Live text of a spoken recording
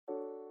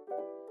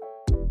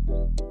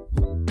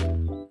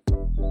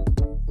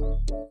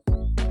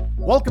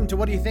Welcome to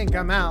What Do You Think?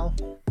 I'm Al.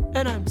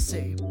 And I'm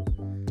C.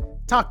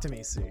 Talk to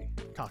me, C.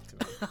 Talk to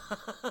me.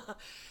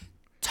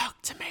 Talk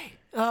to me.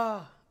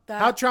 How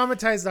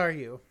traumatized are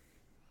you?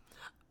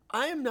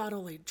 I am not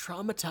only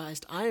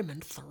traumatized, I am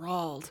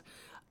enthralled.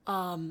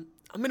 I'm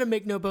going to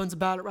make no bones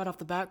about it right off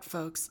the bat,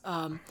 folks.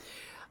 The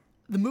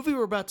movie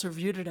we're about to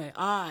review today,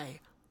 I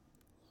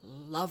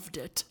loved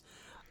it.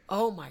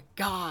 Oh my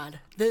God.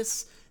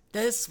 This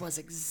is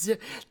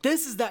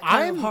that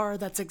kind of horror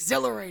that's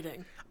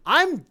exhilarating.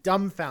 I'm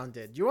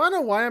dumbfounded. You want to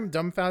know why I'm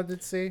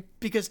dumbfounded, C?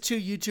 Because two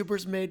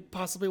YouTubers made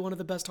possibly one of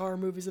the best horror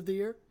movies of the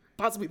year.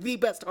 Possibly the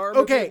best horror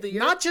movie of the year.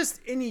 Okay, not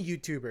just any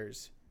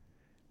YouTubers.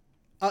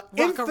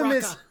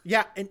 RackaRacka.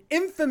 An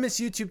infamous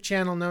YouTube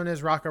channel known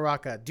as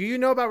RackaRacka. Do you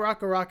know about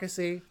RackaRacka,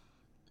 C?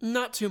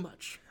 Not too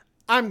much.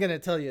 I'm going to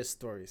tell you a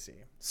story, C.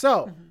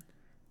 So,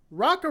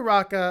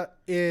 RackaRacka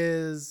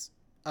is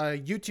a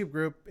YouTube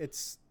group.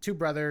 It's two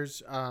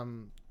brothers.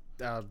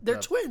 They're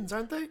twins,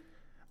 aren't they?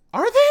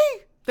 Are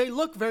they? They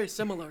look very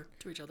similar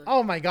to each other.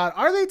 Oh my God.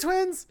 Are they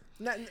twins?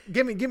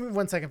 Give me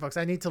 1 second, folks.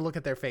 I need to look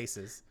at their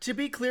faces. To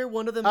be clear,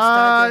 one of them's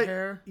dyed their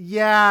hair.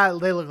 Yeah,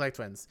 they look like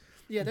twins.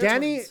 Yeah, they're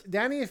twins.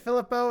 Danny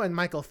Filippo and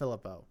Michael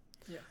Filippo.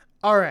 Yeah.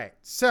 All right.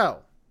 So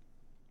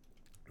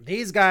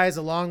these guys,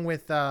 along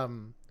with a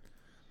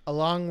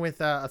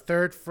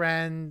third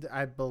friend,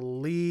 I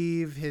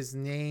believe his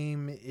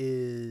name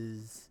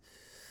is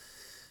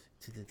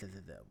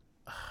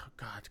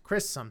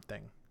Chris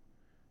something.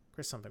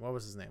 What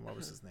was his name?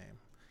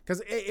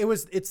 Because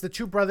it's the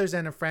two brothers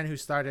and a friend who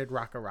started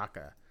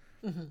RackaRacka.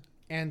 Mm-hmm.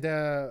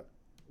 And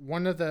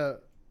one of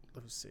the,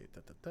 let me see.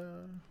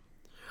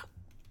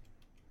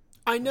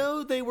 I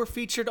know they were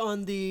featured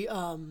on the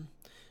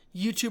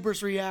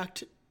YouTubers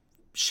React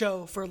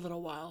show for a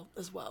little while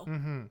as well.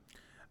 Mm-hmm.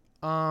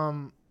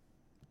 I'm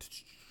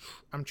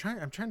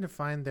trying to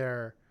find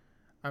their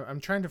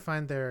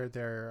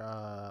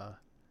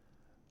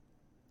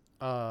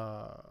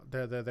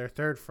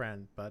third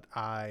friend, but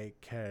I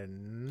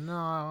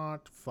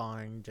cannot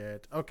find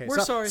it. Okay,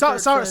 sorry,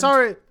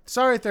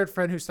 third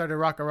friend who started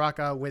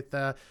RackaRacka with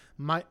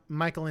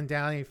Michael and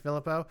Danny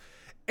Filippo.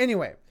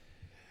 Anyway,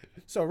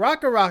 so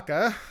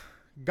RackaRacka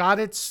got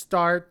its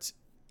start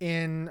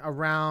in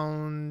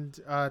around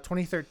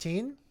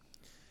 2013,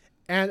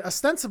 and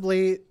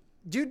ostensibly.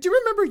 Do you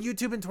remember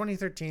YouTube in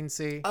 2013,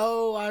 C?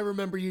 Oh, I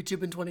remember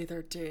YouTube in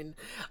 2013.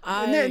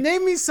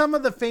 Name me some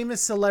of the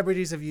famous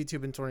celebrities of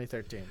YouTube in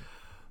 2013.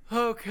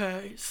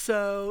 Okay,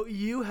 so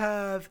you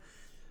have...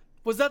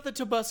 Was that the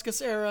Tobuscus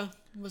era?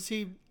 Was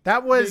he...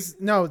 That was...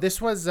 Big? No,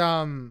 this was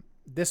the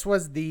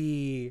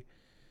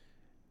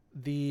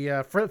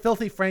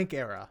Filthy Frank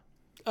era.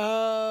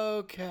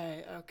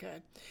 Okay.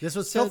 This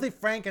was Filthy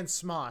Frank and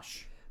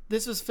Smosh.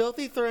 This was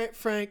Filthy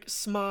Frank,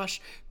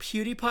 Smosh.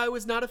 PewDiePie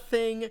was not a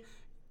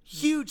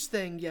huge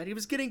thing yet. He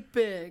was getting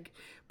big,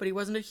 but he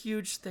wasn't a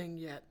huge thing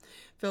yet.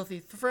 Filthy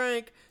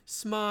Frank,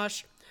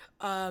 Smosh.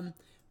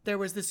 There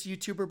was this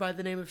YouTuber by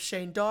the name of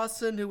Shane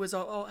Dawson who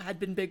had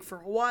been big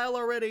for a while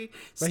already.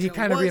 But he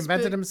kind of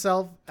reinvented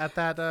himself at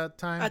that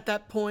time. At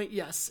that point,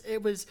 yes.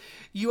 It was.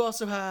 You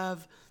also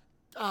have,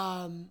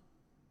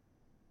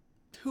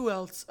 who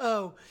else?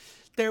 Oh,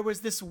 there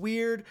was this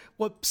weird,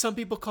 what some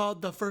people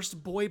called the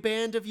first boy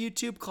band of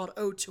YouTube called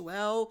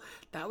O2L.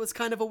 That was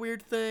kind of a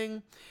weird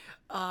thing.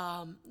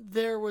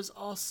 There was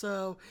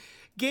also,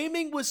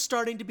 gaming was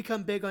starting to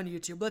become big on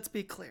YouTube. Let's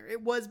be clear.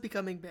 It was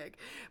becoming big,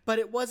 but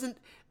it wasn't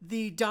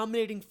the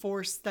dominating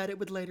force that it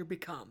would later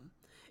become.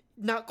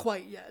 Not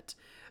quite yet.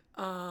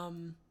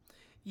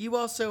 You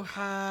also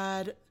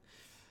had,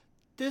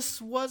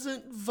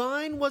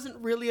 Vine wasn't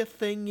really a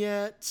thing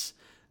yet.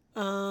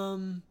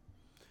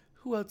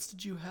 Who else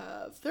did you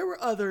have? There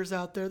were others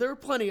out there. There were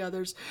plenty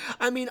others.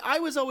 I mean, I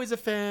was always a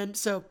fan,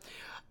 so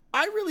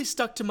I really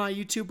stuck to my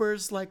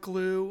YouTubers like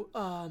glue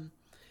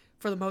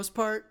for the most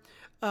part.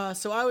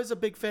 So I was a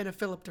big fan of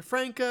Philip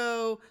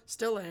DeFranco,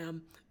 still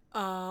am.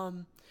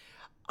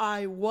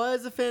 I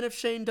was a fan of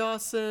Shane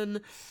Dawson.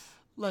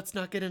 Let's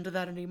not get into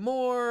that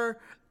anymore.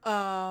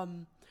 Later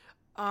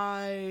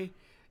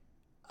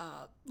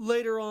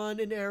on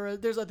in era,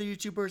 there's other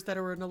YouTubers that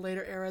were in a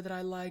later era that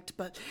I liked,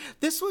 but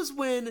this was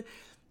when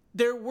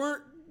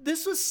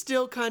this was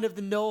still kind of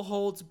the no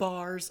holds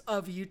bars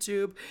of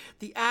YouTube.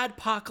 The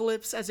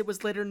adpocalypse, as it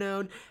was later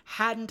known,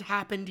 hadn't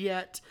happened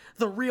yet.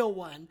 The real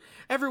one.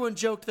 Everyone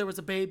joked there was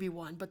a baby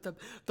one, but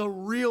the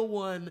real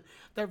one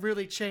that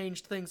really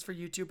changed things for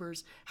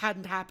YouTubers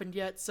hadn't happened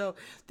yet. So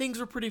things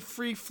were pretty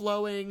free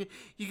flowing.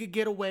 You could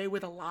get away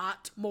with a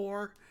lot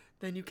more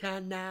than you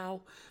can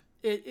now.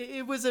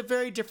 It was a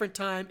very different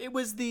time.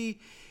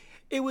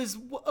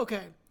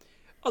 Okay.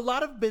 A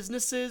lot of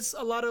businesses,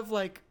 a lot of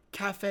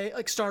cafe,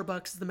 like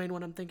Starbucks is the main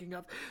one I'm thinking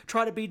of,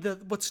 try to be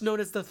what's known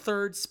as the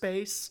third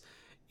space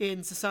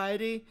in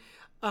society.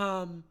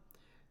 And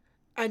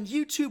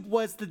YouTube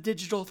was the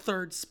digital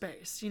third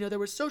space. There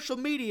was social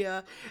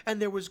media and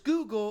there was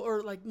Google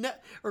or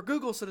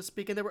Google, so to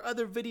speak, and there were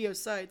other video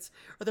sites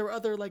or there were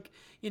other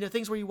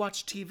things where you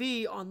watch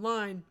TV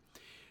online.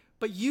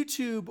 but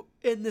YouTube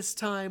in this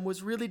time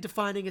was really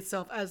defining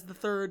itself as the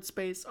third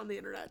space on the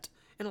internet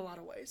in a lot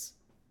of ways.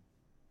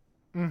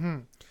 Mm-hmm.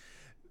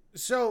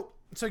 So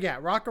yeah,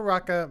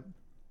 RackaRacka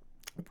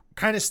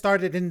kind of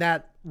started in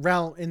that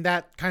realm, in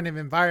that kind of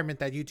environment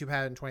that YouTube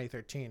had in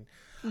 2013.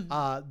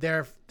 Mm-hmm.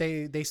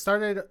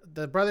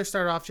 The brothers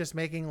started off just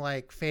making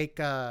like fake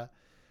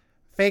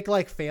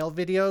like fail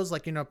videos,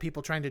 like, you know,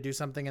 people trying to do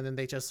something and then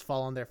they just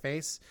fall on their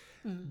face.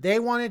 Mm-hmm. They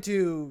wanted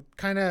to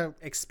kind of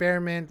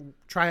experiment,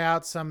 try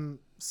out some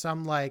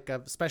like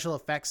special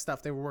effects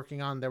stuff they were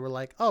working on. They were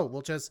like, oh,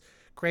 we'll just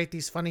create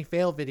these funny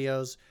fail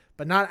videos,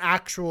 but not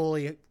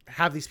actually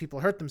have these people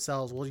hurt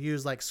themselves. We'll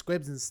use like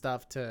squibs and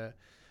stuff to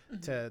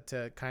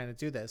kind of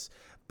do this.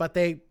 But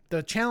the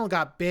channel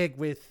got big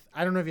with,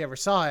 I don't know if you ever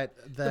saw it,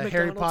 the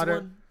Harry Potter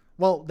one?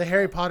 Well, the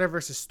Harry Potter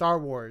versus Star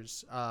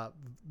Wars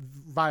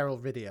viral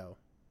video.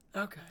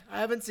 Okay, I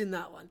haven't seen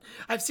that one.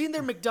 I've seen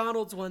their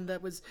McDonald's one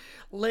that was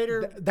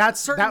later.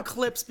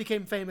 Clips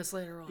became famous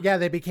later on. Yeah,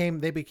 they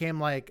became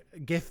like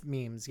GIF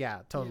memes. Yeah,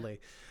 totally.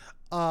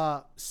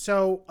 Yeah.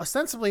 So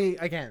ostensibly,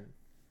 again,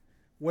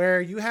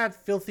 where you had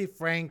Filthy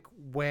Frank,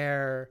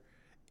 where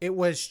it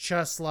was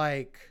just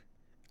like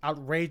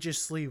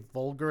outrageously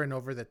vulgar and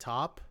over the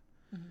top.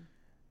 Mm-hmm.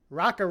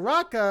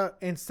 RackaRacka,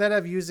 instead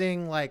of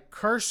using like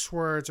curse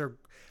words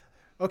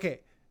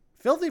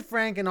Filthy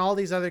Frank and all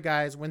these other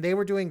guys, when they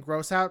were doing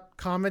gross out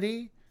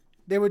comedy,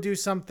 they would do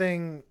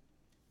something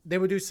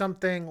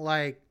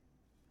like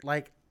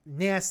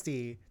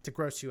nasty to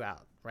gross you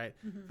out, right?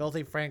 Mm-hmm.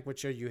 Filthy Frank would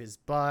show you his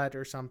butt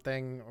or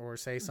something, or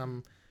say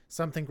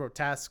something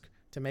grotesque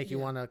to make you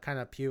want to kind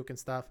of puke and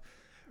stuff.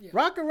 Yeah.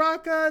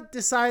 RackaRacka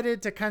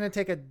decided to kind of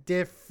take a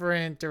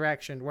different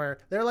direction, where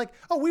they're like,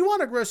 oh, we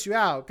want to gross you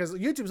out because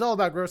YouTube's all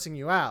about grossing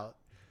you out,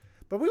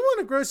 but we want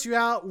to gross you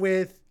out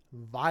with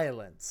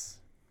violence.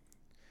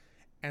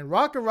 And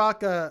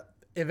RackaRacka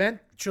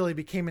eventually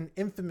became an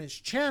infamous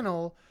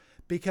channel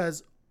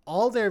because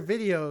all their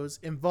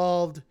videos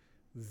involved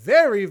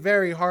very,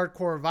 very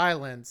hardcore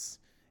violence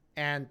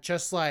and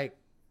just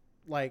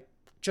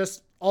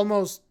just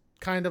almost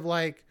kind of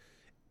like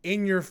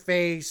in your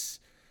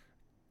face,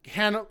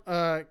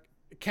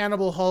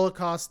 cannibal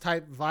Holocaust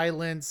type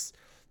violence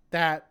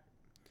that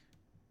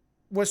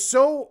was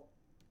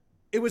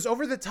it was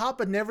over the top,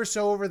 but never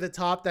so over the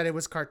top that it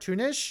was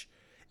cartoonish.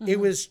 Mm-hmm. It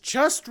was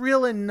just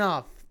real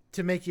enough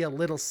to make you a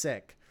little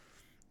sick.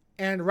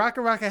 And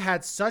RackaRacka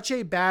had such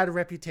a bad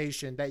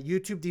reputation that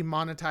YouTube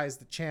demonetized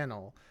the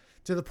channel,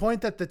 to the point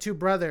that the two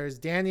brothers,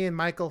 Danny and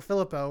Michael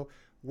Filippo,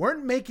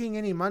 weren't making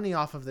any money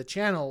off of the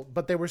channel,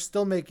 but they were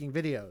still making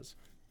videos.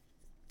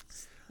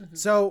 Mm-hmm.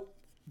 So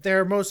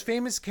their most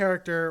famous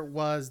character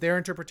was their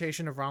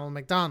interpretation of Ronald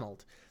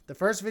McDonald. The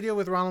first video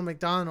with Ronald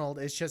McDonald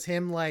is just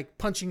him like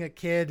punching a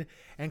kid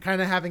and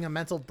kind of having a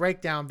mental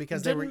breakdown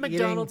because they were eating. Didn't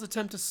McDonald's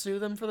attempt to sue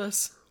them for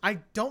this? I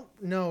don't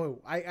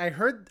know. I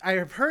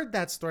have heard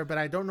that story, but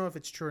I don't know if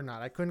it's true or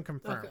not. I couldn't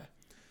confirm. Okay.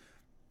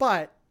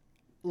 But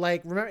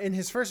like, remember in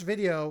his first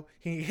video,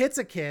 he hits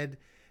a kid,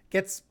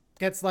 gets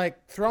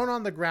like thrown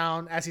on the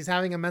ground as he's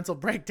having a mental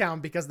breakdown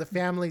because the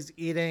family's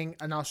eating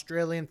an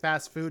Australian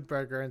fast food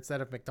burger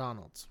instead of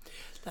McDonald's.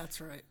 That's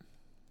right.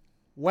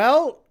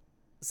 Well,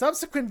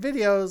 subsequent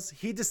videos,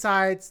 he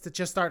decides to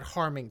just start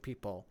harming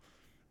people.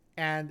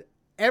 And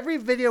every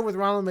video with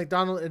Ronald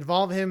McDonald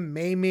involved him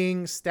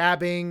maiming,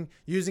 stabbing,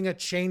 using a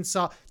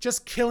chainsaw,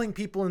 just killing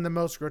people in the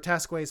most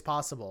grotesque ways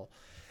possible.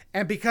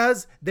 And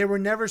because they were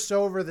never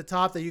so over the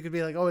top that you could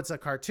be like, oh, it's a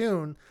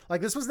cartoon. Like,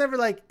 this was never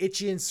like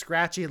itchy and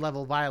scratchy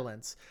level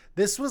violence.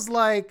 This was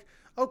like,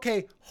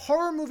 okay,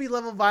 horror movie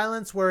level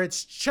violence where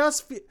it's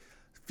just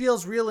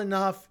feels real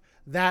enough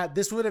that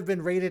this would have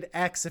been rated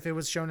X if it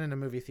was shown in a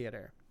movie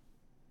theater.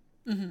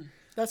 Mm-hmm.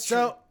 That's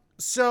true.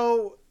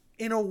 So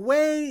in a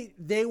way,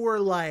 they were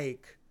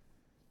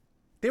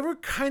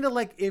kind of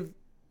like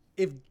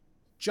if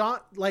John,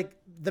 like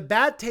the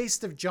bad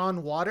taste of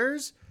John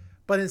Waters,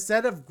 but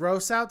instead of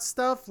gross out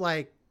stuff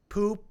like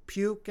poop,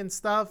 puke, and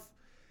stuff,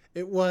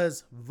 it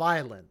was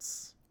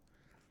violence.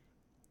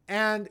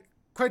 And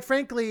quite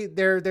frankly,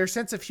 their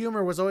sense of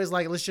humor was always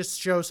like, let's just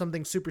show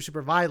something super,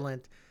 super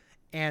violent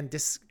and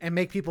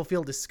make people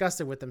feel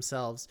disgusted with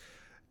themselves.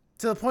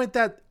 To the point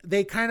that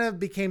they kind of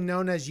became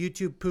known as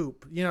YouTube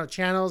poop. You know,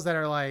 channels that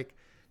are like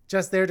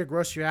just there to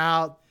gross you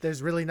out.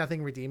 There's really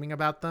nothing redeeming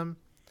about them.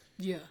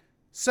 Yeah.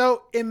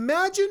 So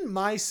imagine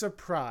my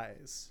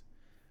surprise.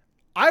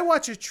 I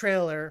watch a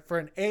trailer for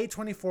an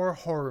A24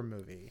 horror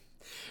movie,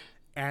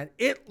 and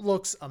it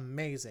looks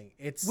amazing.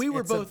 We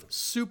were both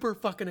super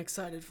fucking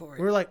excited for it.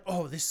 We were like,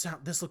 oh,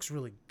 this looks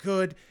really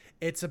good.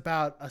 It's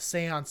about a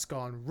seance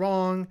gone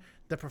wrong.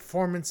 The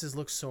performances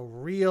look so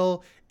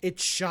real.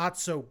 It's shot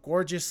so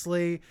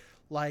gorgeously.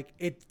 Like,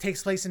 it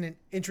takes place in an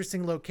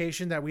interesting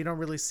location that we don't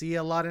really see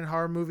a lot in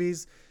horror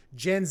movies.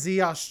 Gen Z,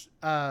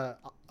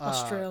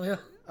 Australia.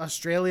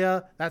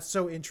 Australia. That's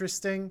so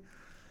interesting.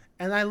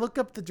 And I look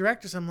up the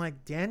directors. I'm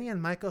like, Danny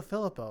and Michael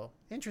Filippo.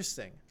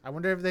 Interesting. I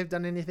wonder if they've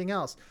done anything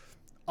else.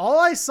 All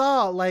I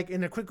saw, like,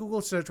 in a quick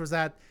Google search was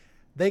that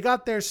they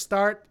got their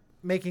start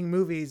making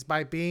movies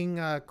by being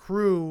a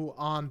crew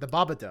on the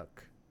Babadook.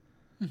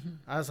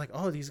 I was like,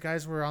 oh, these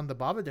guys were on the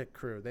Babadook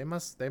crew. They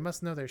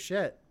must know their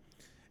shit.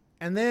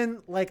 And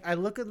then like I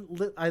look a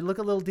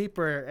little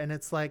deeper, and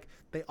it's like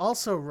they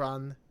also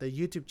run the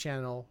YouTube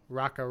channel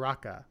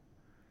RackaRacka.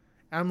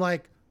 And I'm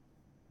like,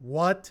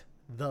 what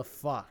the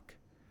fuck?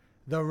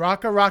 The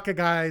RackaRacka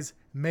guys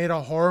made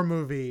a horror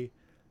movie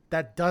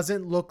that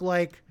doesn't look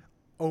like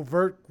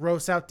overt,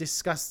 gross out,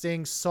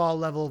 disgusting Saw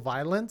level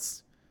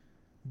violence.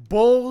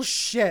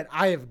 Bullshit.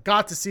 I have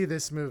got to see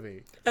this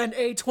movie. And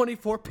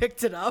A24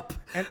 picked it up.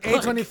 And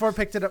A24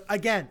 picked it up.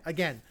 Again.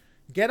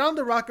 Get on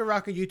the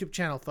RackaRacka YouTube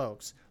channel,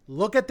 folks.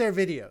 Look at their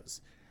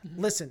videos.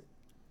 Listen,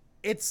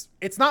 it's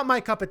not my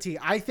cup of tea.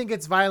 I think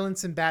it's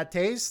violence and bad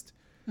taste.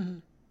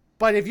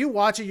 But if you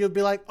watch it, you'll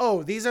be like,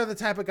 oh, these are the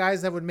type of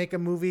guys that would make a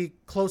movie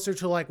closer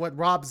to like what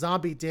Rob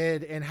Zombie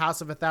did in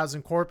House of a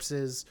Thousand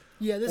Corpses.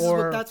 Yeah,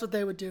 that's what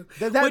they would do.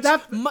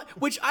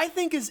 Which I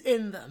think is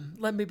in them.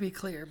 Let me be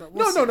clear, but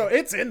no,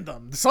 it's in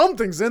them.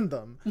 Something's in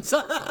them.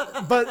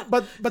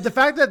 but the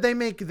fact that they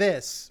make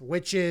this,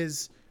 which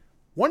is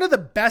one of the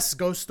best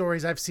ghost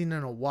stories I've seen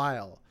in a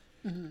while,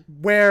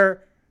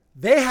 where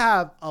they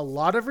have a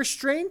lot of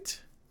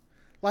restraint,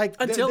 like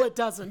until it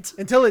doesn't.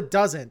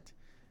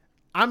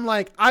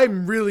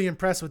 I'm really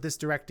impressed with this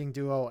directing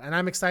duo, and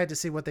I'm excited to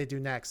see what they do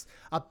next.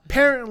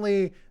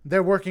 Apparently,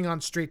 they're working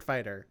on Street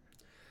Fighter.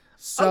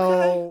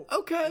 So,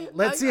 okay.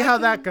 Let's see how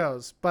that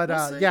goes.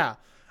 But yeah,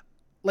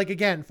 like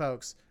again,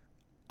 folks,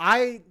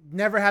 I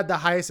never had the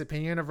highest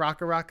opinion of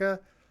RackaRacka.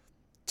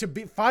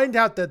 Find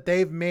out that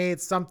they've made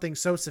something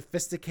so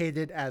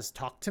sophisticated as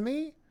Talk to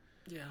Me.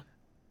 Yeah.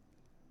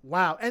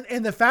 Wow.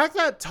 And the fact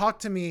that Talk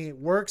to Me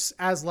works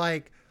as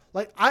you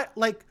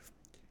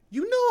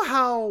know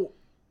how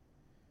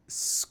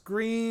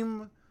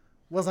Scream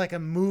was like a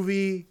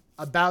movie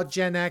about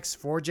Gen X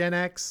for Gen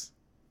X?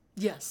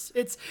 Yes,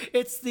 it's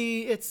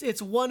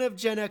one of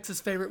Gen X's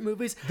favorite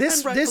movies.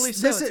 This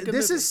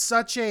is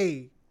such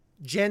a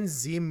Gen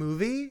Z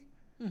movie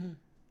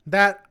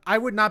that I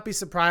would not be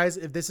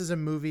surprised if this is a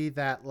movie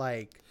that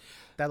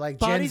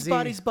Gen Z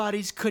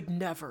bodies could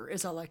never,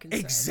 is all I can say.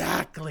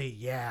 Exactly.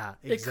 Yeah.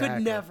 Exactly. It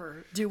could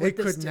never do what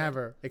this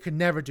did. It could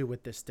never do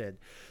what this did.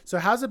 So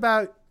do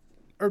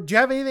you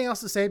have anything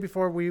else to say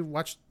before we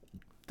watch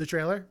the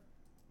trailer?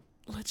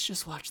 Let's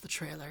just watch the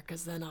trailer,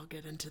 because then I'll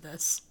get into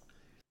this.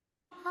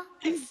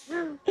 Have you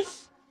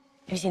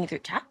seen the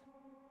group chat?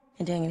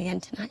 You're doing it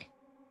again tonight?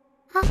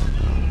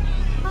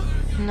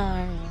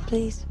 No.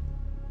 Please.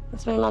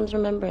 It's my mom's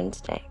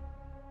Remembrance Day.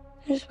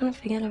 I just want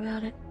to forget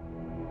about it.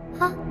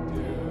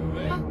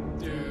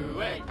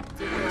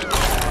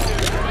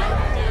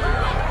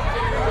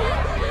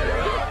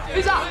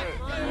 Who's up?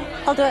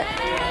 I'll do it.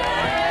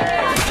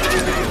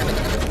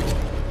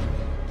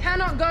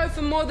 Cannot go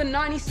for more than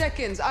 90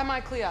 seconds. Am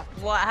I clear?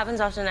 What happens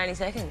after 90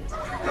 seconds?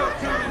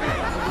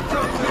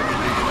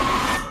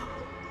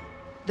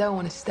 Don't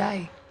want to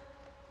stay.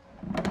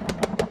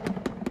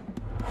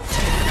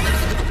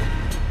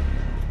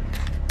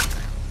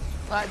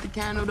 Light the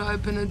candle to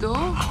open the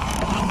door.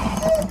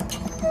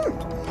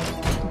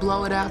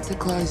 Blow it out to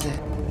close it.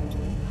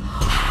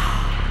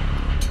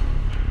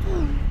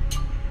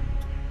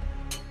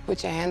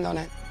 Put your hand on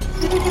it.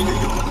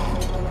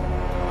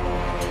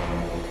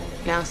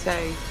 Now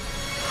say,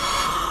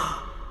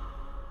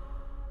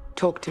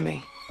 talk to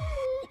me.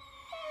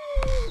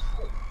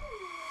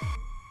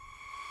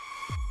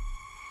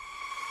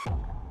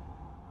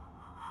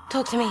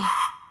 Talk to me.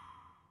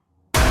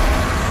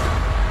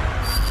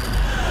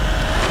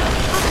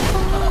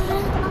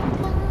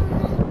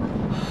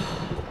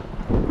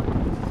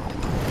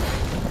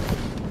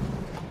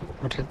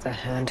 What did the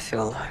hand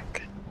feel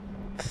like?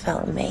 It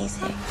felt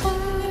amazing.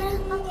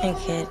 I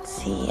could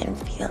see and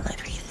feel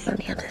everything on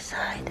the other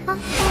side.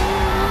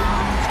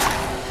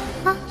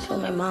 So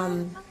my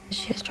mom,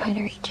 she was trying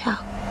to reach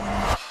out.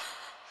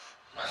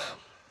 Mom,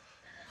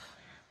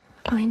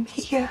 I'm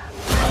here.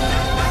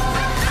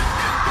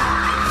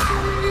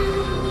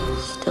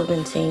 Still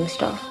been seeing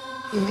stuff.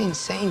 You mean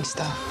saying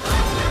stuff?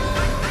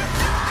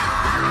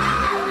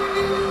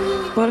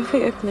 What if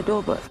we opened the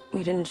door but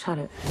we didn't shut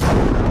it?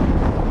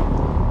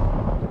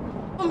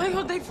 Oh my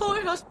God, they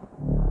followed us.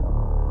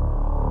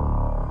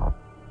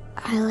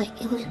 I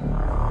like it.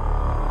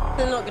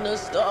 They're not gonna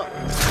stop.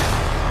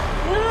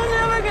 They're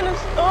never gonna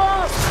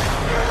stop.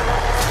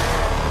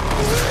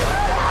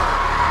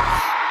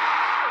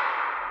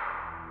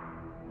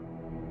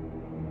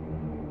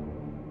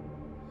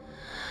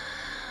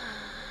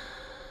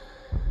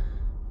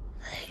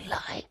 They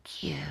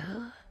like you.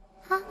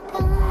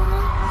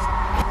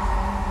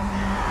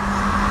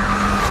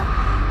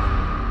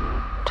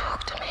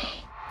 Talk to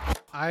me.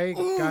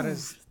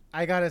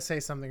 I gotta say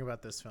something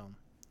about this film.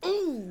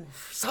 Ooh,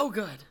 so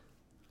good.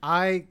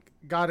 I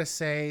gotta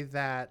say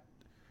that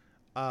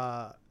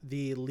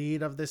the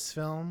lead of this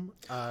film,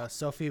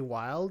 Sophie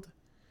Wilde,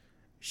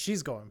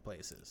 she's going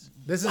places.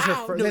 This is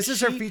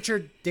her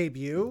featured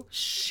debut.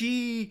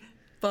 She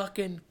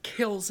fucking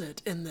kills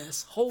it in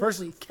this.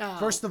 Holy cow!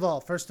 First of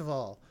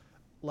all,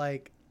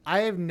 like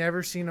I have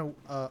never seen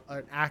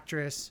an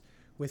actress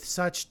with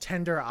such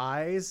tender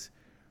eyes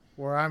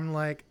where I'm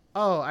like,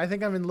 oh, I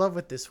think I'm in love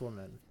with this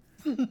woman.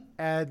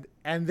 and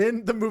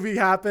then the movie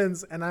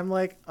happens and I'm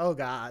like, oh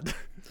God.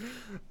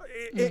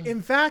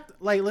 In fact,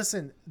 like,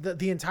 listen,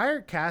 the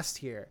entire cast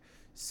here,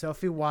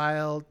 Sophie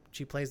Wilde,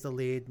 she plays the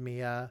lead,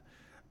 Mia.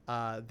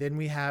 Then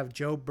we have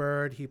Joe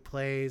Bird. He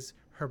plays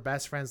her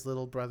best friend's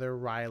little brother,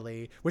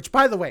 Riley, which,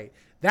 by the way,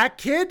 that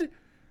kid,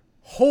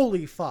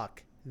 holy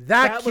fuck.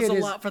 That was a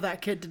lot for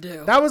that kid to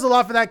do. That was a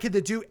lot for that kid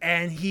to do,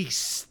 and he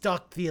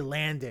stuck the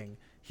landing.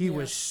 He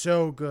was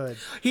so good.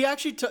 He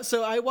actually,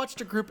 so I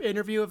watched a group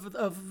interview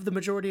of the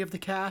majority of the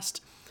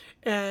cast,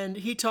 and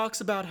he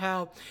talks about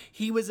how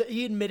he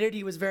admitted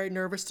he was very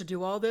nervous to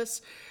do all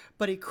this,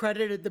 but he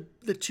credited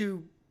the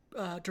two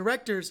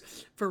directors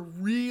for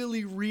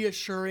really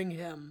reassuring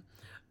him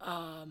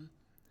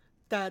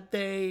that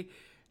they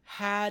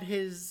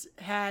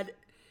had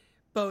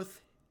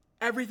both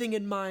everything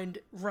in mind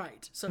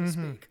right, so to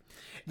speak.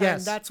 Yes.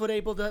 And that's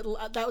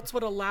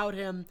what allowed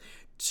him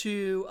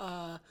to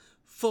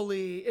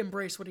fully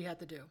embrace what he had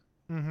to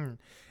do.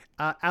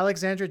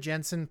 Alexandra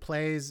Jensen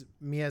plays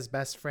Mia's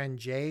best friend,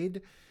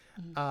 Jade.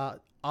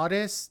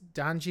 Otis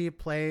Danji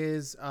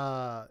plays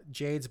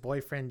Jade's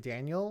boyfriend,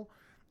 Daniel.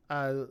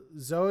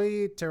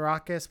 Zoe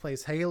Terakis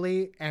plays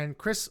Haley. And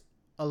Chris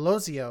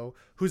Alozio,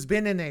 who's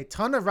been in a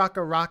ton of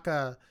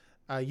RackaRacka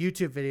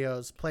YouTube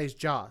videos, plays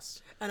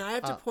Joss. And I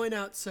have to point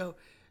out, so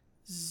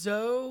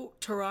Zoe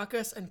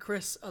Terakis and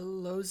Chris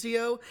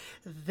Alozio,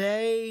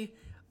 they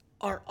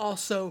are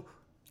also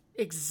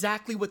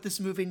exactly what this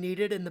movie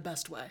needed in the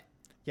best way.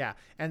 Yeah.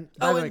 And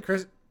by the way,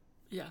 Chris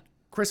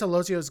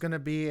Alozio is going to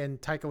be in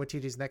Taika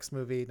Waititi's next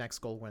movie, Next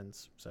Goal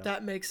Wins. So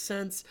that makes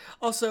sense.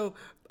 Also,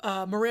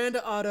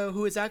 Miranda Otto,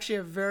 who is actually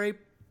a very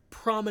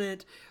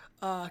prominent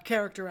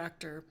character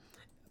actor,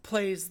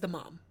 plays the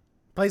mom.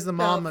 Plays the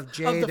mom of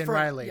Jade and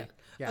Riley.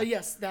 Yeah.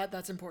 Yes,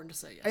 that's important to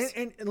say. Yes.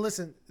 And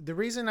listen, the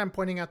reason I'm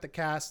pointing out the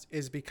cast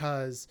is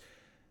because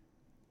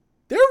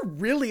there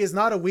really is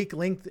not a weak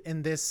link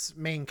in this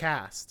main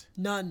cast.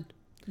 None.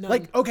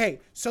 Like, okay,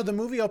 so the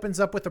movie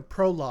opens up with a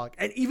prologue,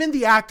 and even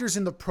the actors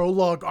in the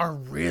prologue are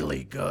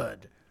really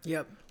good.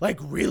 Yep. Like,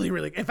 really,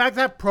 really. In fact,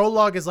 that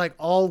prologue is like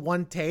all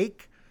one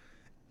take.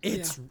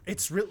 It's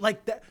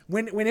like that.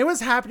 When it was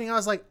happening, I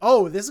was like,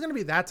 oh, this is gonna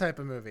be that type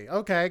of movie.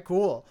 Okay,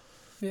 cool.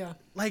 Yeah.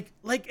 Like,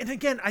 and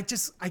again, I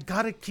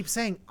gotta keep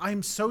saying,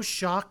 I'm so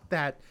shocked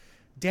that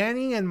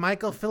Danny and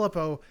Michael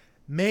Filippo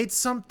made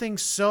something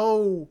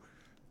so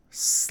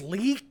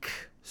sleek,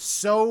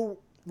 so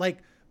like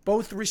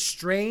both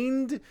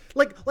restrained.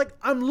 Like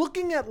I'm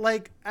looking at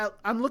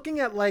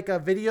a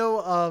video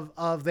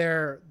of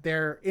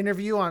their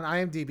interview on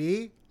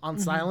IMDb on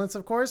silence,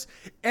 of course,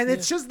 and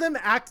it's just them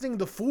acting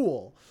the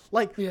fool.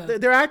 Like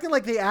they're acting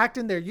like they act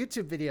in their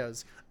YouTube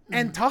videos.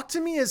 And Talk to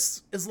Me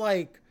is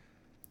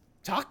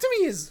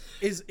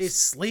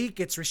sleek,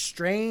 it's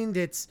restrained,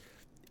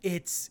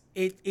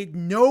 it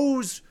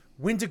knows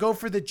when to go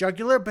for the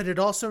jugular, but it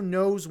also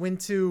knows when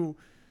to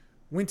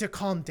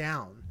calm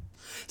down.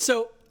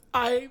 So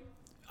I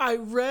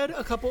read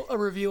a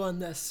review on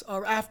this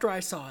after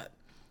I saw it,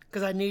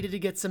 because I needed to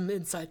get some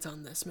insights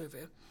on this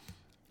movie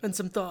and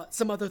some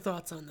other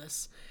thoughts on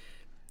this.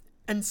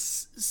 And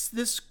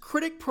this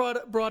critic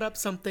brought up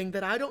something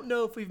that I don't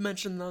know if we've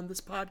mentioned on this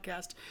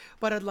podcast,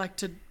 but I'd like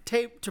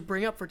to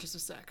bring up for just a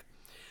sec.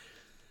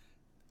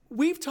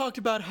 We've talked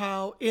about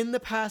how in the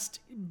past,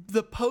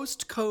 the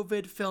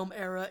post-COVID film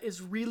era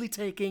is really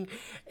taking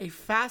a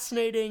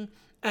fascinating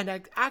and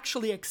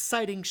actually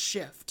exciting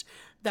shift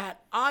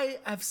that I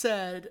have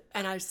said,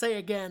 and I say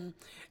again,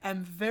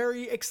 am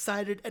very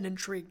excited and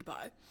intrigued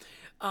by.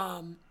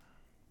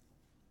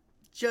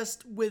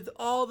 Just with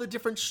all the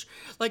different,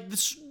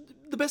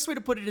 the best way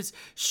to put it is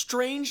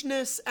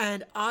strangeness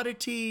and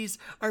oddities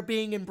are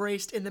being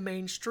embraced in the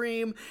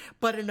mainstream,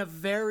 but in a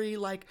very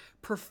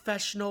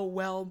professional,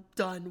 well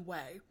done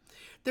way.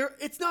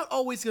 It's not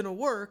always going to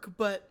work,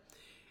 but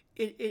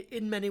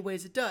in many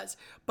ways it does.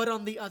 But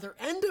on the other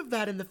end of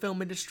that in the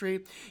film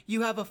industry,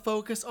 you have a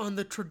focus on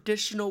the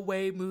traditional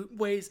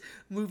ways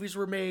movies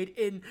were made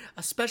in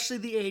especially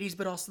the 80s,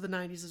 but also the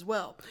 90s as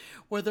well,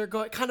 where they're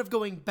kind of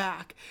going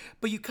back.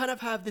 But you kind of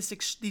have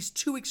these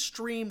two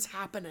extremes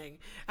happening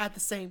at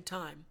the same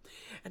time.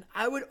 And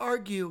I would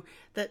argue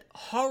that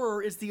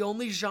horror is the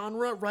only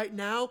genre right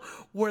now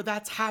where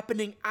that's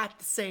happening at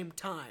the same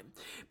time.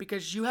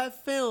 Because you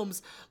have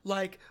films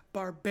like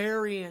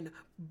Barbarian,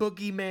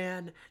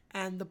 Boogeyman,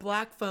 and The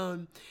Black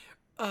Phone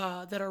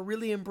that are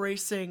really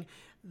embracing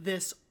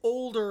this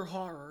older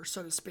horror,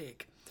 so to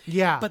speak.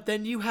 Yeah. But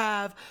then you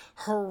have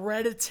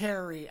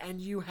Hereditary,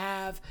 and you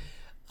have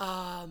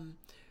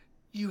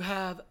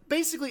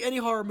basically any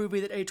horror movie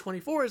that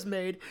A24 has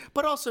made,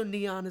 but also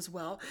Neon as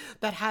well,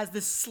 that has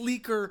this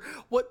sleeker,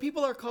 what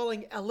people are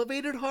calling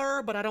elevated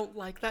horror, but I don't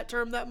like that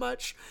term that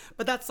much.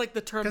 But that's like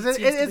the term. Because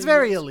it's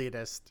very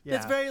elitist. Yeah.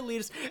 It's very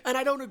elitist, and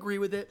I don't agree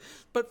with it.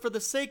 But for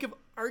the sake of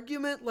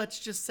argument, let's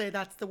just say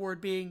that's the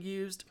word being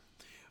used.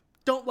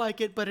 Don't like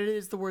it, but it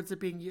is the words that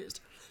are being used.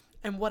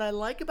 And what I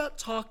like about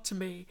Talk to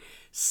Me,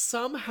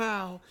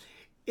 somehow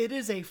it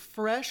is a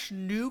fresh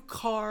new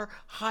car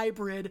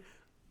hybrid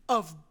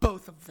of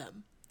both of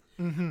them.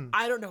 Mm-hmm.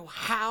 I don't know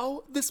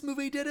how this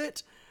movie did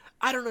it.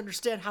 I don't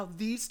understand how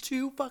these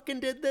two fucking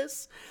did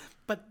this.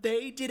 But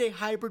they did a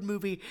hybrid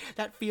movie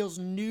that feels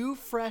new,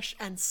 fresh,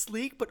 and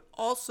sleek, but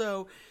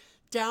also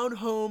down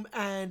home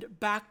and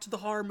back to the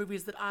horror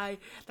movies that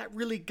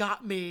really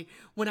got me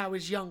when I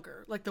was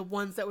younger, like the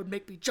ones that would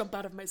make me jump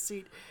out of my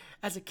seat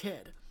as a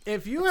kid.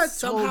 If you had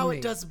somehow told me,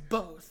 it does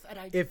both,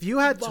 and if you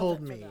had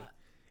told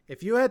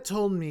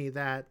me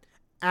that,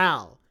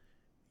 Al,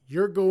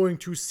 you're going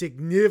to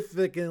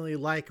significantly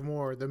like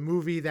more the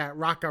movie that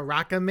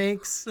RackaRacka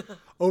makes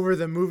over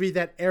the movie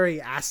that Ari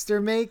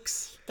Aster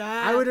makes,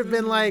 I would have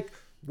been like,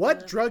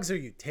 what drugs are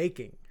you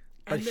taking?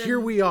 But here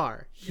we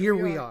are. Here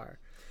we are.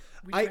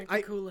 We drank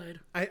the Kool-Aid.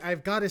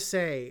 I've got to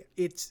say,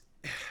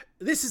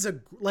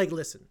 listen,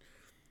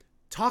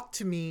 Talk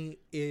to Me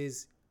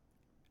is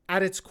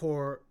at its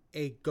core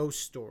a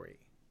ghost story.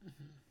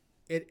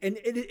 Mm-hmm.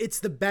 It's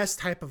the best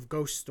type of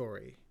ghost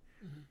story.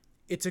 Mm-hmm.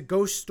 It's a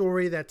ghost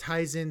story that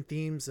ties in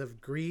themes of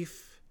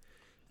grief,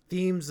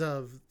 themes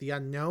of the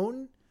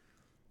unknown,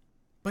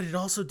 but it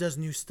also does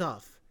new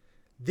stuff.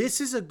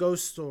 This is a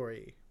ghost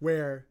story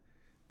where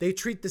they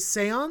treat the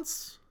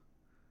seance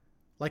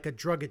like a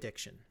drug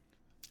addiction.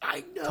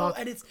 I know,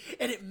 and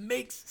it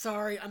makes.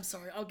 I'm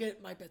sorry. I'll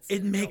get my bits.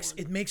 It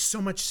makes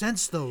so much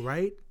sense, though,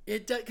 right?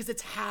 It does, because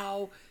it's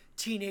how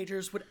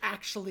teenagers would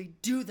actually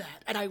do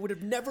that, and I would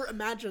have never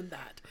imagined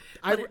that.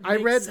 I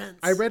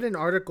read an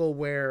article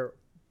where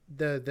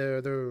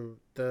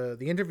the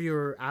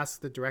interviewer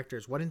asked the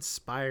directors what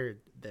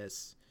inspired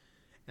this,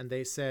 and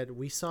they said,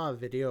 we saw a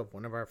video of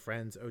one of our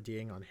friends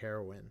ODing on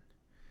heroin,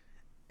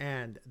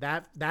 and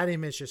that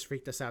image just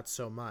freaked us out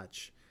so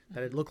much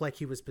that it looked like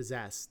he was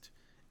possessed,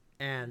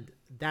 and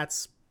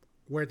that's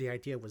where the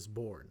idea was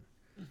born.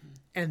 Mm-hmm.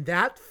 And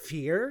that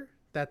fear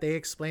that they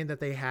explained that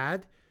they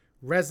had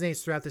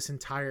resonates throughout this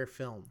entire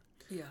film.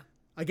 Yeah.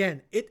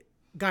 Again,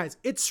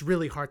 it's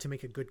really hard to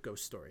make a good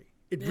ghost story.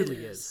 It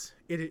really is.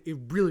 It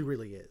really,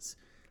 really is.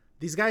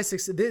 These guys,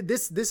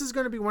 this is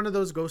going to be one of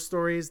those ghost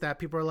stories that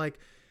people are like,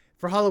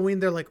 for Halloween,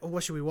 they're like, oh,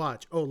 what should we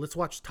watch? Oh, let's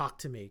watch Talk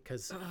to Me.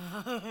 Because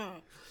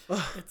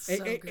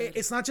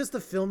it's not just the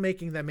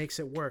filmmaking that makes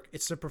it work.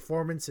 It's the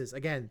performances.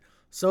 Again,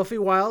 Sophie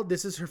Wilde,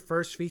 this is her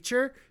first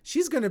feature.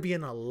 She's going to be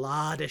in a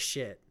lot of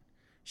shit.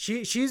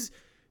 She's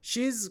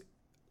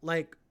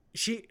like,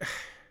 she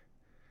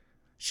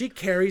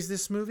carries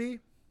this movie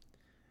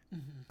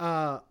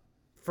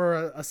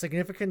for a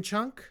significant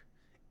chunk,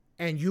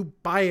 and you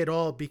buy it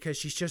all because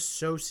she's just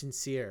so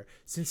sincere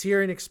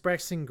in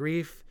expressing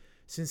grief,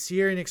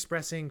 sincere in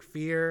expressing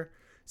fear,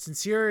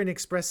 sincere in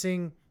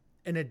expressing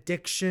an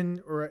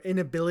addiction or an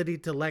inability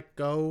to let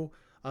go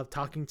of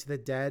talking to the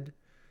dead.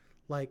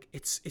 Like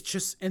it's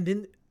just, and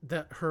then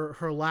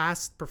her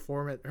last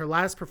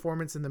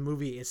performance in the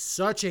movie is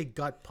such a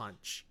gut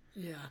punch.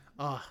 Yeah.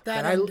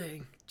 That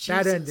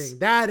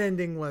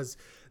ending was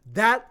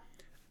that,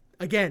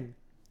 again,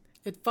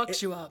 it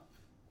fucks you up.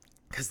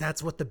 Because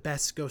that's what the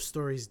best ghost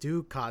stories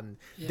do, Cotton.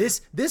 Yeah.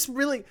 This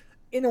really,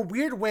 in a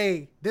weird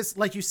way, this,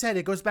 like you said,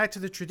 it goes back to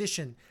the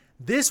tradition.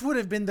 This would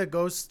have been the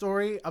ghost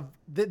story of,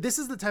 this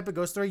is the type of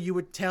ghost story you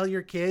would tell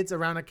your kids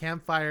around a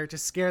campfire to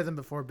scare them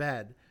before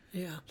bed.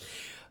 Yeah.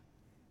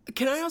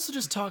 Can I also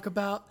just talk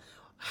about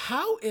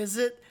how is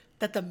it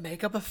that the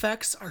makeup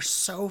effects are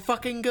so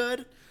fucking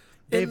good?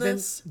 They've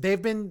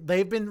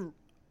been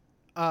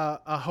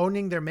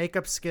honing their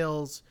makeup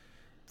skills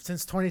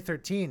since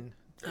 2013.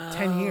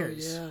 10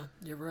 years. Yeah,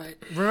 you're right.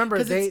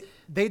 Remember, they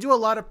do a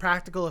lot of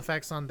practical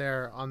effects on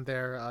their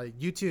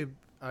YouTube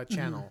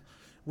channel,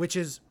 which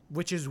is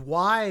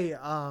why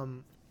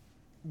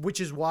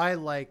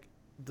like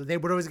they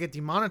would always get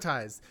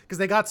demonetized because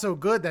they got so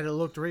good that it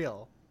looked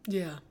real.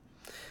 Yeah,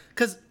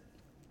 because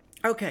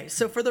okay,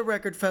 so for the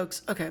record,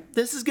 folks, okay,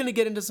 this is gonna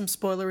get into some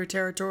spoilery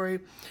territory.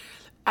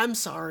 I'm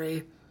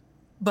sorry,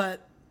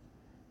 but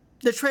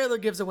the trailer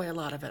gives away a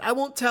lot of it. I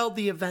won't tell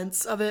the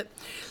events of it,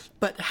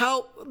 but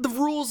how the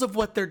rules of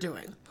what they're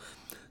doing.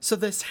 So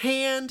this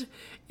hand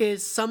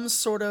is some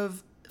sort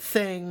of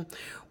thing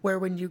where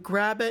when you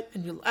grab it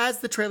and you, as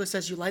the trailer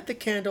says, you light the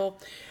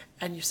candle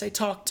and you say,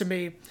 talk to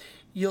me,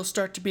 you'll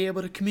start to be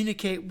able to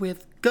communicate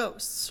with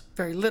ghosts,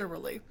 very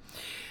literally.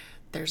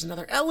 There's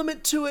another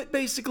element to it,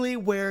 basically,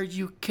 where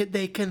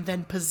they can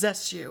then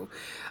possess you,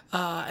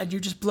 and you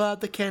just blow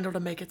out the candle to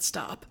make it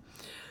stop.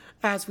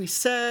 As we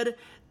said,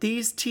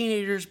 these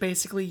teenagers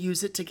basically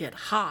use it to get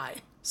high,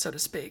 so to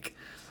speak.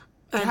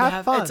 And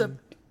have fun.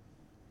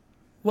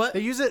 What?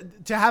 They use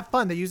it to have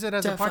fun. They use it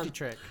as a party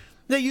trick.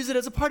 They use it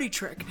as a party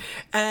trick,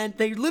 and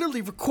they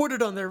literally record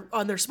it on their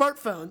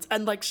smartphones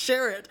and like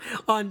share it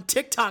on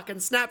TikTok and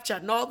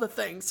Snapchat and all the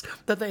things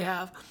that they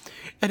have.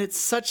 And it's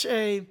such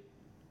a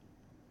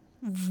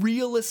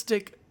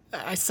realistic,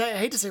 I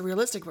hate to say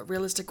realistic, but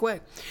realistic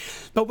way.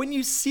 But when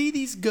you see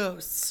these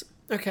ghosts,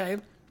 okay,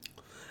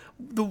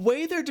 the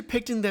way they're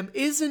depicting them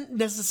isn't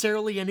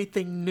necessarily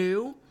anything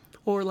new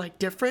or like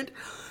different,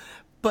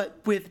 but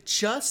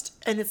with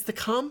and it's the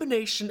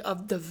combination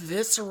of the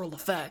visceral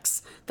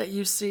effects that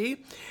you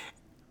see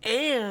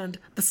and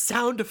the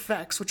sound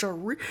effects, which are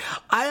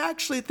I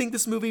actually think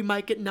this movie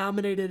might get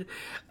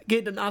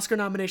an Oscar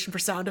nomination for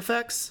sound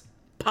effects,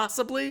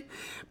 possibly,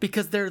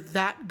 because they're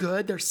that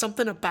good. There's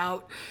something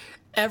about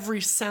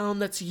every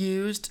sound that's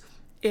used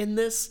in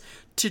this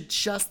to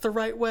just the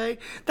right way.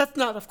 That's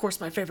not, of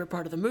course, my favorite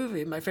part of the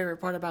movie. My favorite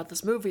part about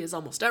this movie is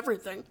almost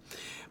everything,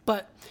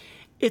 but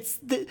it's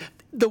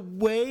the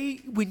way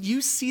when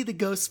you see the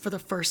ghosts for the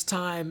first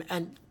time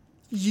and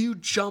you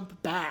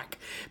jump back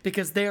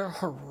because they are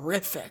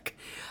horrific.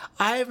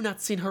 I have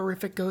not seen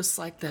horrific ghosts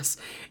like this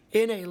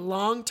in a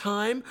long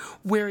time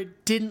where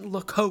it didn't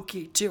look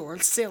hokey too or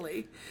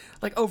silly,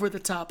 like over the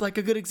top. Like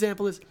a good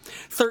example is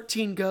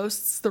 13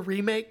 Ghosts, the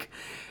remake.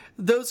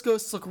 Those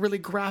ghosts look really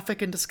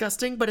graphic and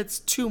disgusting, but it's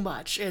too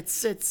much.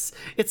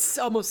 It's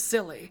almost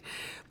silly.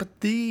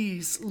 But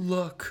these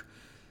look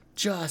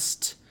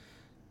just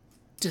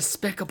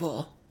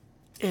despicable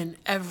in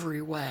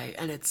every way,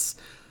 and it's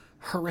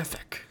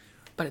horrific.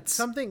 But it's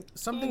something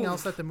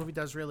else that the movie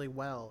does really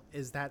well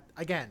is that,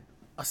 again,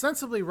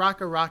 ostensibly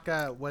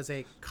RackaRacka was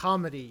a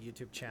comedy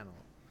YouTube channel.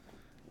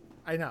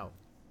 I know.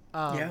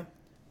 Yeah.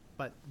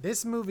 But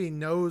this movie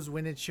knows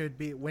when it should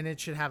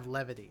have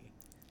levity.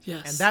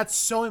 Yes. And that's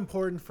so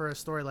important for a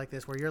story like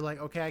this, where you're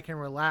like, okay, I can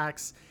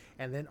relax.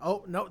 And then,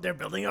 oh, no, they're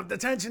building up the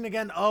tension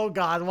again. Oh,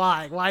 God,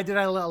 why? Why did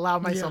I allow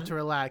myself to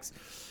relax?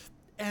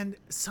 And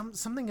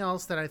something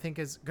else that I think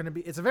is going to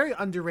be, it's a very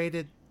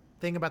underrated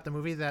thing about the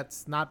movie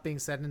that's not being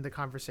said in the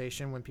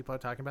conversation when people are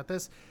talking about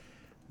this.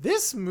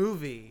 This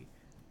movie,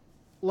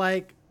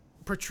 like,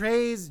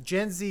 portrays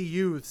Gen Z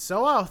youth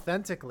so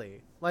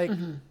authentically.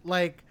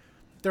 Like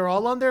they're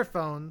all on their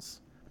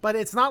phones. But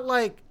it's not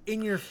like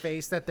in your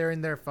face that they're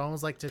in their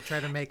phones, like to try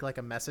to make like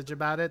a message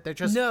about it. They're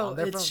just on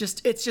their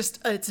phones.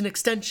 It's an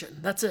extension.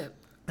 That's it.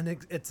 And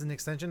it's an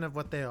extension of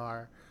what they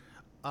are.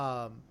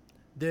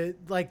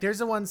 There's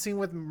the one scene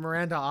with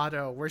Miranda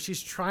Otto where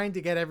she's trying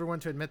to get everyone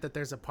to admit that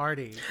there's a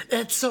party.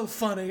 It's so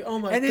funny. Oh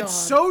my God. And it's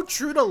so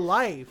true to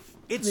life.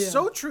 It's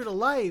so true to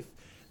life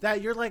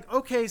that you're like,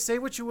 okay, say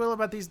what you will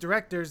about these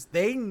directors.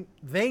 They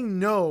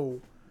know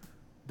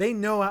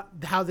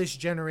how this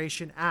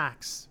generation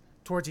acts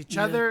towards each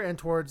other and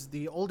towards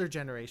the older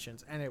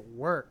generations, and it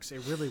works.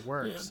 It really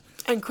works.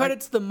 Yeah. And credit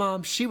to the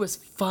mom. She was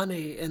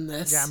funny in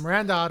this. Yeah,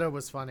 Miranda Otto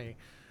was funny.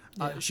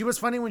 She was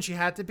funny when she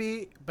had to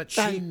be, but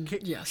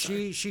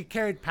she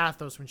carried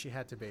pathos when she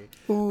had to be.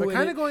 Ooh, but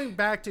kind of going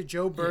back to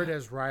Joe Bird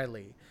as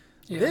Riley,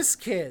 this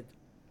kid,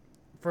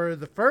 for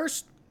the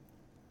first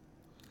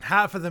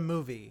half of the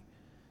movie,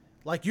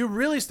 like, you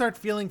really start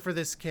feeling for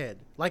this kid.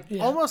 Like,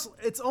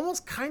 it's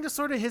almost kind of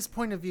sort of his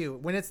point of view.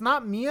 When it's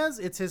not Mia's,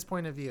 it's his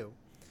point of view.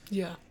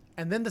 Yeah.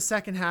 And then the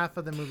second half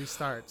of the movie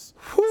starts.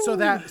 So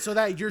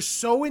that you're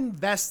so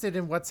invested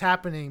in what's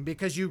happening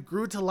because you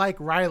grew to like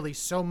Riley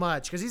so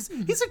much because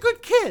he's a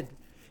good kid.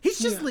 He's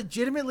just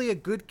legitimately a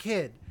good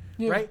kid,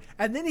 right?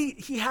 And then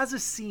he has a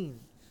scene.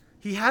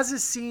 He has a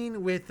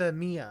scene with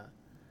Mia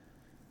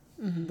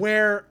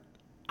where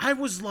I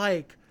was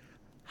like,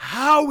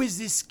 how is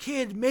this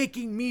kid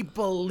making me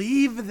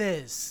believe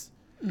this?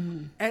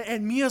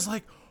 And Mia's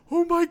like,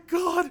 oh my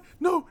God,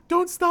 no,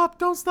 don't stop,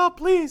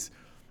 please.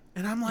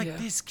 And I'm like,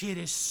 this kid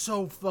is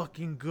so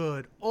fucking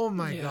good. Oh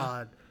my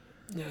God.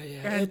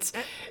 Yeah.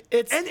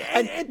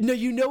 And no,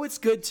 you know it's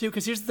good too,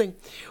 because here's the thing.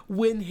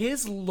 When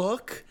his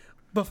look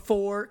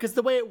before, because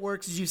the way it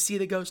works is you see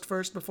the ghost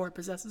first before it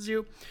possesses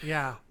you.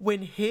 Yeah.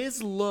 When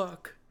his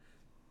look,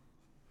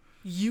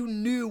 you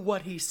knew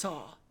what he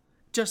saw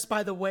just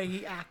by the way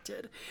he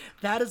acted.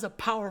 That is a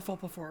powerful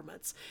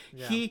performance.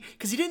 Yeah.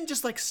 Because he didn't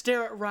just like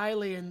stare at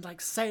Riley and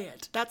like say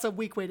it. That's a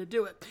weak way to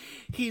do it.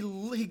 He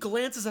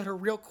glances at her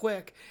real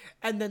quick,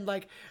 and then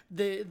like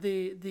the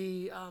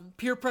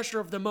peer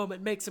pressure of the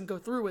moment makes him go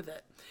through with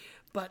it.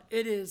 But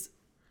it is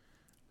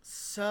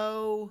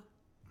so,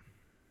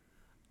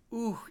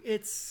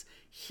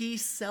 he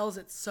sells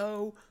it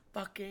so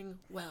fucking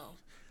well.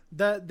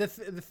 The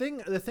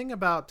thing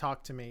about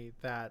Talk to Me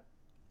that,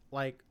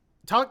 like,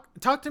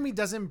 Talk to Me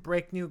doesn't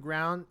break new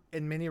ground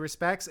in many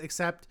respects,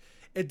 except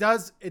it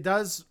does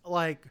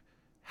like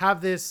have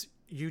this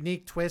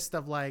unique twist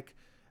of like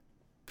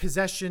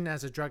possession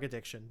as a drug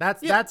addiction.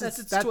 That's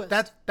its twist.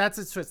 That's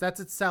its twist. That's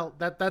its sell.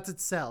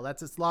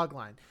 That's its log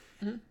line.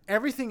 Mm-hmm.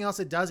 Everything else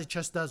it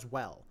just does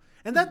well.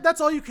 And that's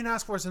all you can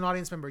ask for as an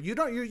audience member. You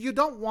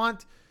don't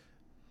want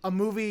a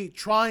movie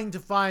trying to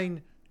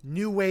find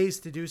new ways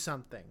to do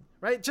something,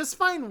 right? Just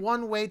find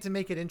one way to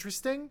make it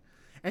interesting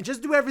and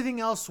just do everything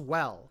else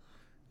well.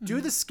 Do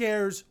the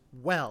scares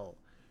well.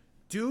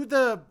 Do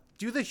the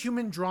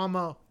human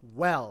drama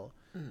well.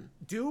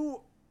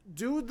 Do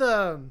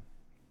the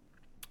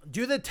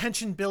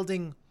tension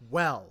building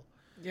well.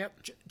 Yep.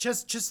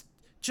 Just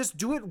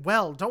do it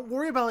well. Don't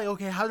worry about like,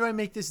 okay, how do I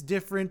make this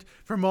different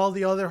from all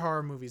the other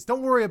horror movies?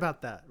 Don't worry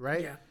about that,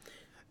 right? Yeah.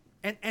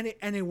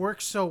 And it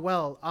works so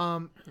well.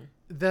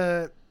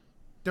 The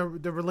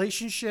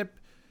relationship,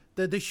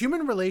 the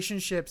human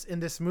relationships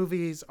in this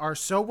movies are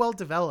so well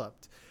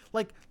developed.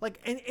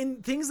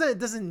 in things that it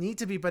doesn't need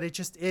to be, but it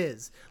just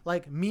is.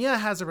 Like Mia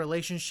has a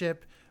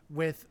relationship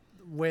with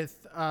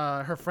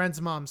her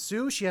friend's mom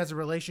Sue. She has a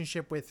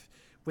relationship with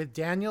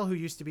Daniel, who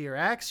used to be her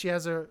ex. She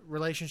has a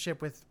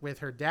relationship with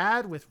her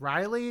dad, with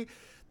Riley.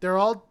 They're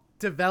all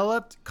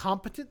developed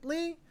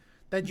competently.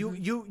 That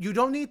you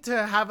don't need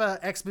to have a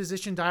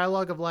exposition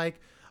dialogue of like,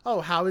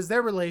 oh, how is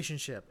their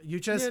relationship? You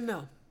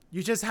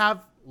just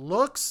have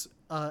looks,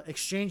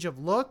 exchange of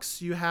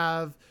looks. You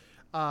have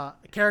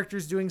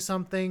characters doing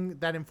something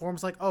that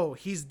informs like, oh,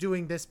 he's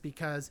doing this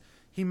because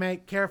he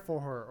might care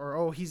for her, or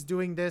oh, he's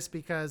doing this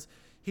because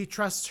he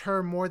trusts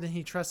her more than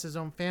he trusts his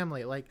own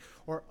family, like,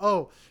 or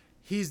oh,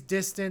 he's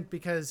distant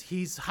because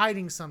he's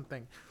hiding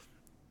something.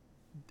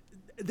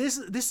 This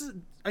is,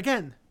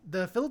 again,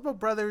 the Filippo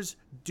brothers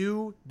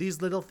do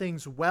these little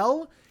things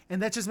well,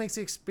 and that just makes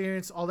the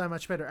experience all that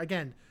much better.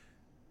 Again,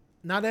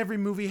 not every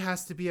movie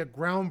has to be a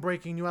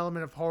groundbreaking new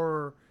element of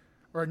horror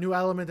or a new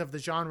element of the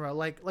genre.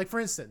 Like for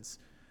instance,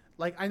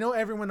 like I know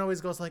everyone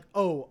always goes like,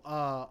 oh,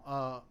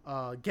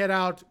 Get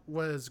Out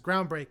was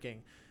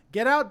groundbreaking.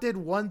 Get Out did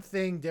one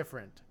thing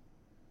different.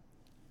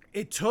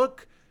 It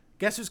took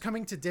Guess Who's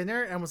Coming to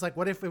Dinner and was like,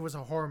 what if it was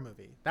a horror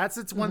movie? That's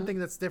its one thing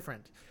that's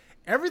different.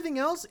 Everything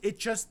else, it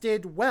just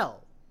did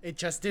well. It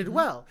just did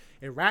well.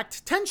 It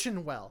racked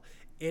tension well.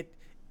 It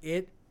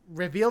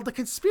revealed the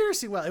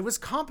conspiracy well. It was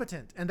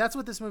competent. And that's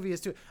what this movie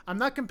is too. I'm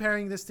not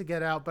comparing this to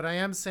Get Out, but I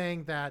am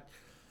saying that,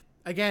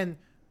 again,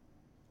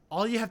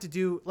 all you have to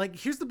do, like,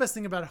 here's the best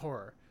thing about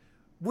horror.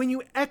 When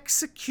you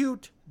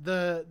execute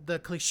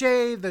the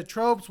cliche, the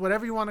tropes,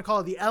 whatever you want to call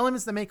it, the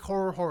elements that make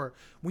horror,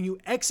 when you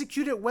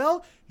execute it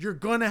well, you're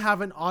going to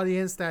have an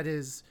audience that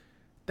is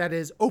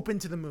open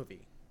to the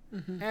movie.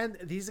 And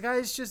these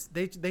guys just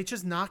they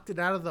just knocked it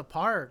out of the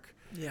park.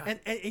 Yeah.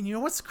 And you know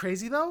what's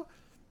crazy though?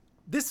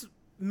 This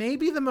may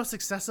be the most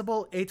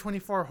accessible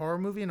A24 horror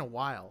movie in a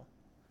while.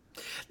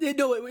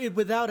 No, it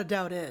without a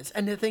doubt is.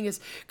 And the thing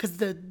is, because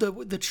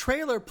the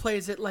trailer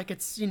plays it like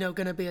it's, you know,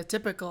 going to be a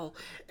typical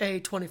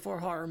A24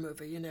 horror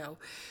movie, you know,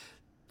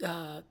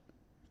 a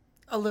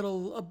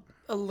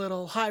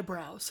little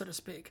highbrow, so to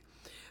speak.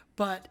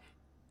 But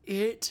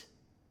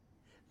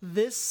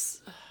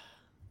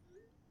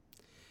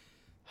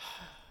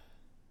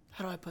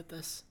how do I put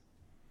this?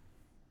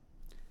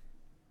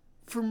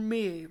 For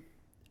me,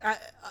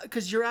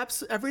 because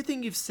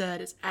everything you've said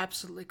is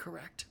absolutely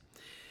correct.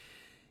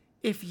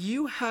 If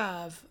you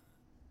have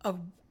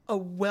a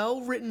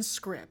well-written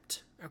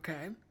script,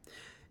 okay,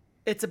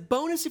 it's a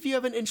bonus if you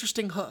have an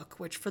interesting hook,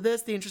 which for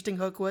this, the interesting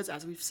hook was,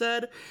 as we've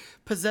said,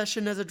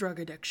 possession as a drug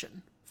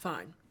addiction.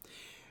 Fine.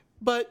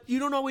 But you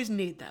don't always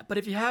need that. But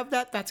if you have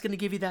that, that's going to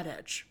give you that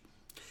edge.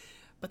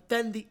 But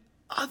then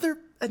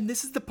and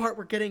this is the part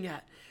we're getting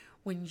at,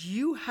 when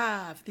you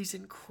have these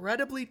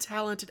incredibly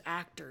talented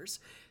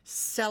actors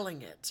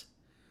selling it,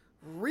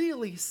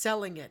 really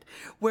selling it,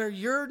 where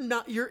you're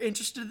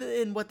interested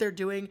in what they're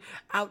doing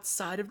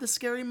outside of the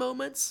scary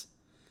moments,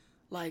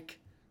 like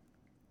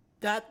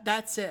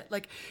that's it.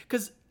 Like,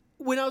 because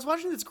when I was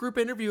watching this group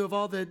interview of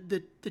all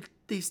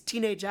these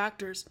teenage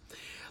actors,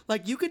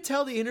 like you could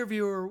tell the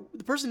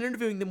person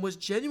interviewing them was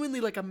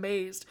genuinely like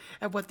amazed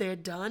at what they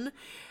had done.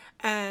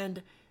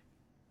 And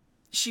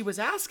she was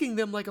asking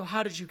them, like, oh,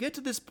 how did you get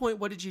to this point?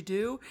 What did you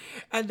do?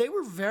 And they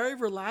were very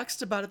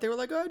relaxed about it. They were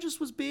like, oh, I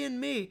just was being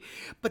me.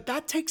 But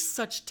that takes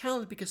such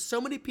talent because so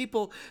many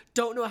people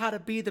don't know how to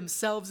be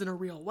themselves in a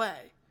real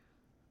way,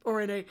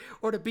 or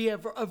to be a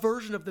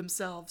version of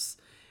themselves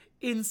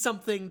in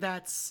something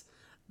that's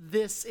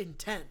this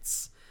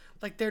intense.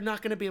 Like, they're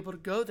not going to be able to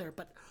go there.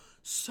 But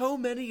so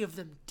many of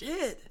them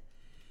did.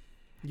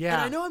 Yeah.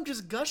 And I know I'm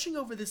just gushing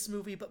over this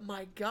movie, but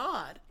my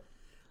God.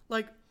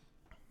 Like,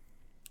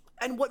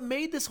 and what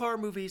made this horror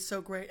movie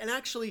so great, and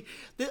actually,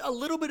 a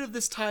little bit of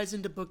this ties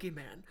into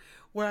Boogeyman,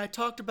 where I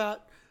talked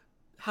about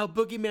how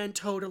Boogeyman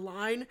towed a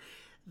line.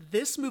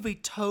 This movie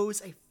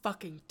toes a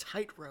fucking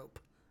tightrope,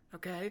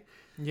 okay?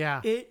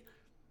 Yeah.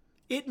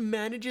 It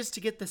manages to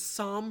get the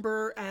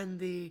somber and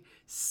the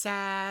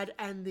sad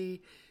and the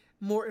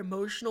more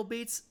emotional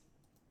beats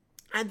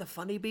and the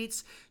funny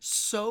beats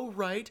so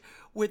right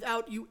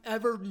without you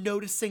ever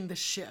noticing the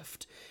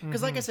shift.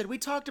 Because like I said, we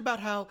talked about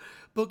how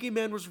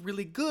Boogeyman was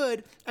really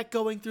good at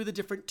going through the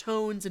different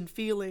tones and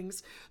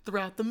feelings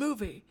throughout the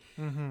movie.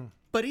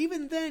 But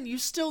even then, you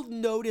still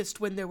noticed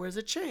when there was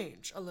a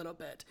change a little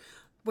bit,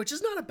 which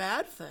is not a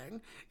bad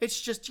thing. It's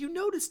just you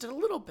noticed it a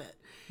little bit.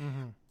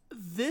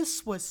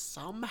 This was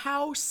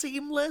somehow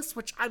seamless,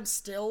 which I'm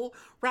still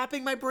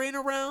wrapping my brain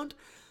around.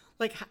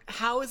 Like,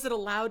 how is it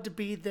allowed to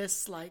be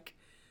this, like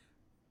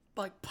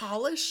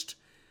polished?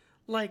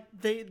 Like,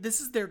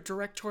 this is their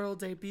directorial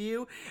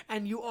debut,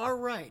 and you are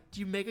right.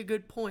 You make a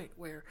good point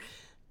where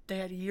they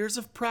had years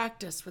of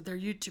practice with their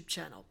YouTube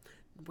channel.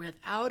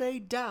 Without a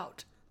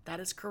doubt, that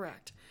is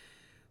correct.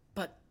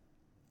 But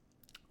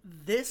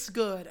this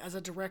good as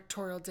a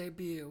directorial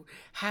debut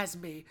has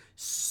me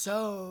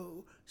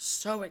so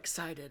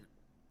excited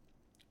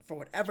for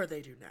whatever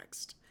they do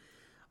next.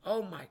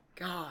 Oh my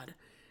God.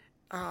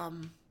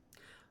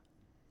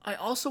 I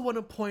also want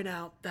to point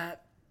out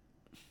that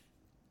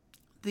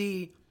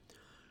the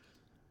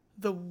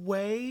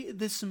way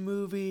this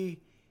movie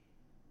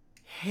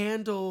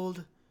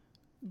handled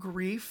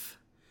grief,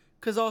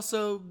 because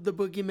also the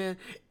Boogeyman,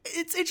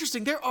 it's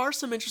interesting. There are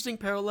some interesting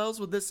parallels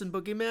with this and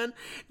Boogeyman,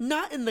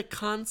 not in the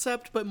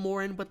concept, but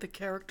more in what the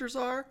characters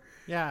are.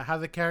 Yeah, how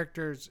the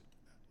characters,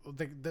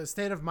 the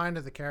state of mind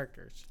of the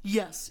characters.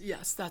 Yes,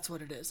 that's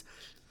what it is.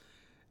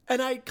 And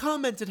I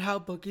commented how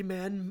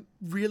Boogeyman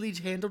really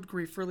handled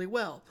grief really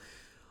well.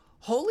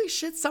 Holy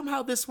shit,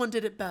 somehow this one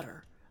did it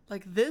better.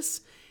 Like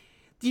this,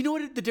 do you know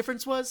what the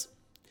difference was?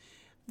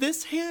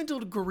 This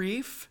handled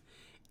grief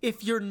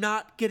if you're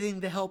not getting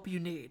the help you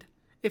need.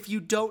 If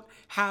you don't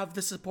have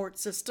the support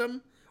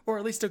system, or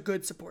at least a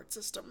good support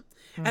system.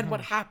 Mm-hmm. And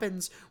what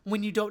happens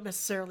when you don't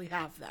necessarily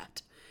have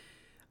that.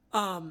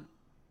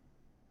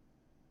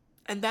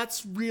 And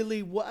that's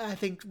really what I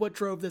think what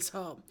drove this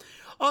home.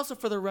 Also,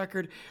 for the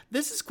record,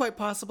 this is quite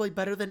possibly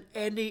better than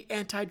any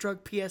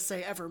anti-drug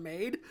PSA ever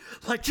made.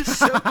 Like, just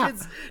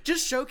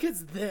show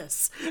kids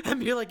this,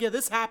 and be like, yeah,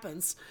 this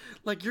happens.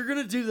 Like, you're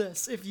gonna do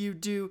this if you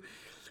do,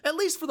 at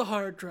least for the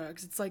hard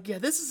drugs. It's like, yeah,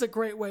 this is a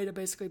great way to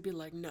basically be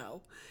like,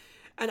 no.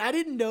 And I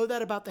didn't know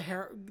that about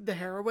the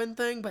heroin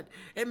thing, but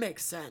it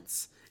makes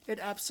sense. It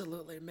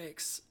absolutely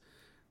makes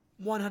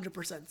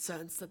 100%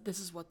 sense that this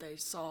is what they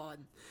saw,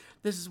 and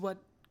this is what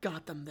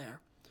got them there.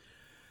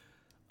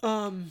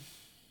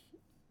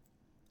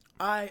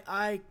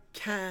 I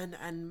can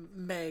and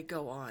may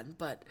go on,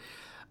 but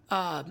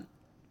Al,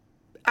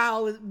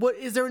 what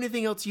is there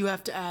anything else you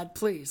have to add,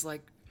 please?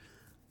 Like,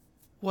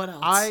 what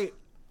else?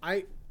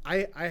 I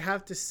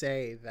have to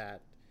say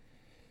that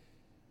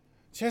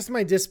just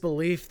my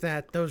disbelief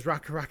that those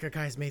RackaRacka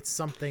guys made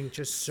something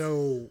just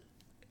so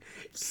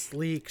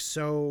sleek,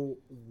 so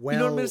well. You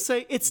know what I'm going to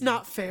say? It's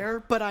not fair,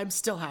 but I'm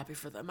still happy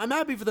for them. I'm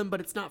happy for them, but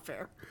it's not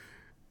fair.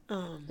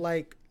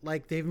 Like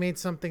they've made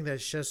something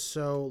that's just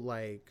so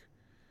like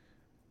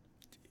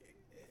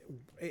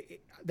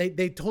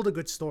they told a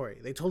good story.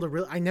 They told a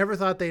real. I never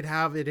thought they'd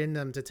have it in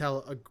them to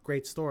tell a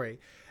great story.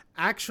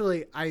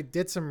 Actually, I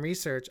did some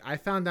research. I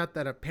found out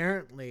that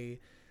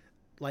apparently,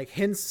 like,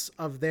 hints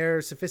of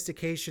their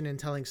sophistication in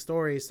telling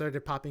stories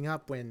started popping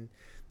up when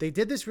they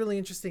did this really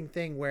interesting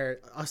thing where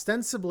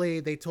ostensibly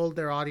they told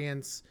their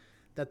audience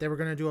that they were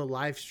going to do a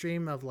live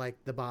stream of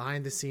like the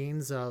behind the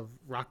scenes of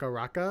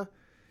RackaRacka.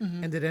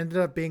 Mm-hmm. And it ended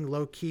up being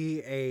low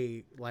key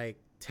a like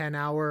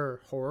 10-hour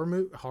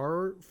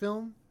horror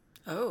film.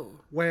 Oh,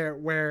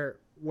 where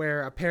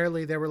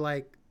apparently they were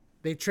like,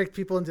 they tricked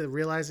people into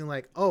realizing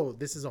like, oh,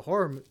 this is a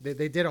horror.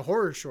 They did a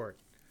horror short.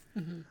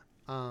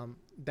 Mm-hmm.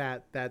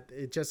 That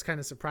it just kind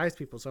of surprised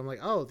people. So I'm like,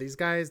 oh, these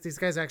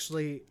guys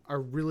actually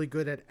are really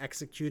good at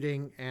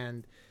executing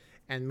and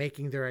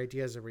making their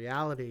ideas a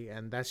reality.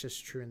 And that's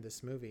just true in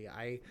this movie.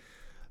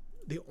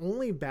 The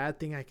only bad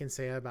thing I can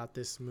say about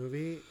this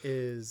movie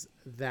is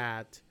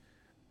that,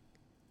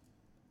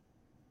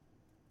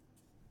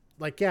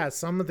 like, yeah,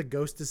 some of the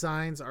ghost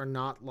designs are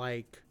not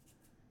like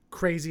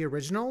crazy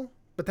original,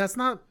 but that's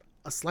not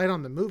a slight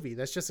on the movie.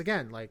 That's just,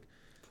 again, like,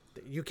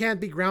 you can't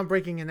be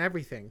groundbreaking in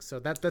everything. So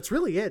that's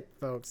really it,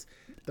 folks.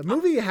 The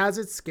movie has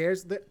its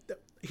scares.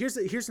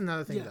 Here's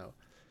another thing, though.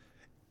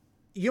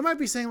 You might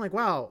be saying like,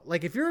 wow,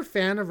 like if you're a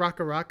fan of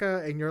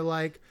RackaRacka and you're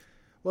like,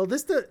 well,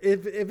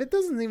 if it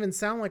doesn't even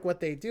sound like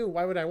what they do,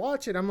 why would I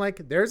watch it? I'm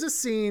like, there's a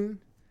scene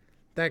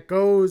that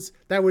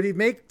would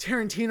make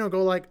Tarantino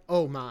go like,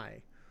 oh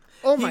my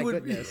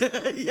goodness.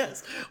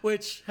 Yes.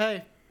 Which,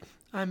 hey,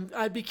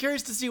 I'd be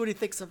curious to see what he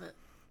thinks of it.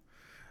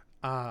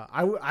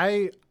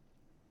 I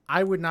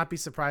would not be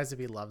surprised if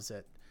he loves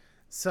it.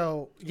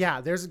 So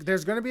yeah, there's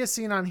going to be a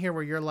scene on here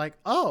where you're like,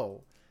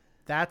 oh,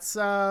 that's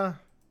probably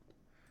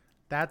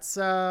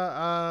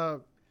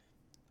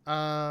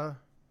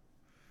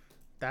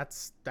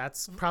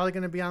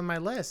going to be on my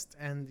list.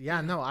 And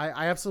yeah, no,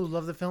 I absolutely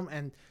love the film.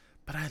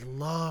 But I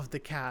love the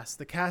cast.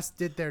 The cast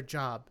did their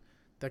job.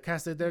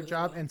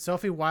 And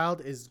Sophie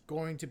Wilde is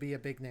going to be a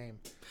big name.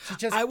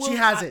 She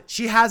has it.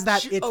 She has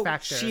that it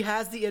factor. She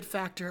has the it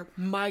factor.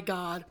 My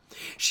God.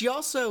 She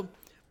also,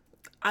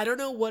 I don't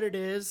know what it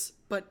is,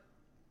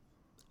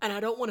 and I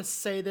don't want to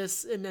say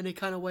this in any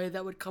kind of way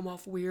that would come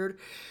off weird,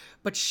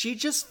 but she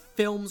just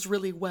films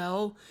really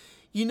well.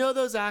 You know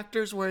those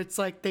actors where it's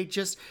like the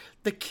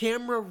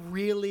camera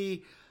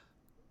really,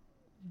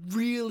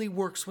 really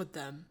works with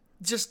them.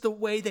 Just the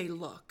way they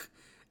look.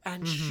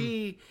 And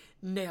she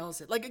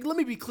nails it. Like, let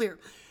me be clear.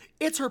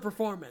 It's her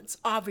performance,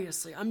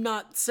 obviously. I'm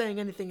not saying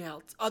anything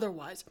else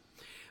otherwise.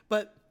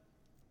 But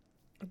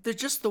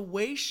just the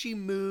way she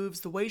moves,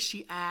 the way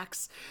she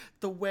acts,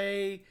 the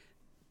way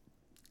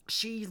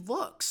she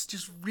looks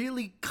just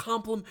really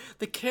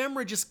the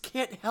camera just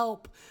can't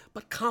help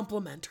but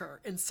compliment her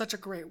in such a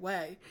great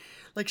way.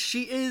 Like,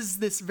 she is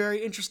this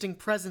very interesting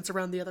presence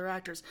around the other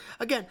actors.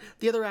 Again,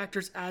 the other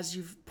actors, as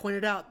you've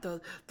pointed out,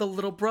 the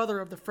little brother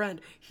of the friend,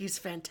 he's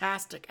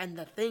fantastic. And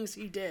the things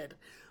he did,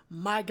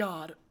 my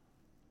God,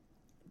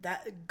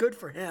 that good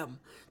for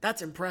him.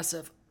 That's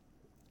impressive.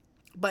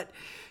 But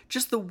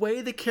just the way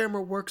the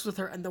camera works with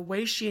her and the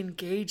way she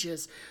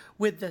engages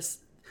with this,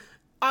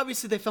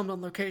 obviously they filmed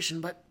on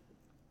location, but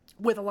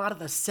with a lot of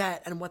the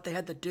set and what they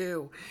had to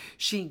do,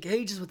 she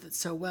engages with it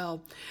so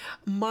well.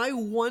 My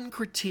one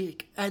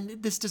critique,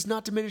 and this does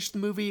not diminish the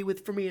movie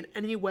for me in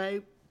any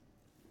way,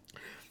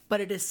 but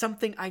it is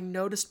something I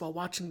noticed while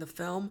watching the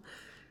film,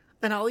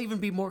 and I'll even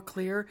be more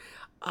clear.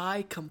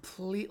 I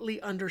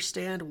completely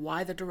understand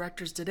why the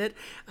directors did it,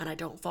 and I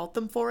don't fault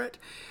them for it.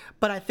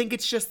 But I think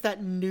it's just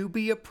that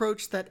newbie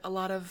approach that a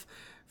lot of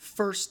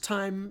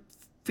first-time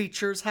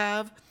features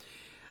have.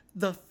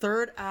 The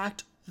third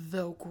act,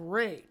 though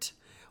great,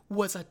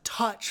 was a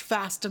touch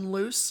fast and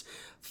loose,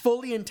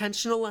 fully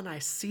intentional, and I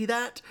see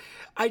that.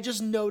 I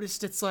just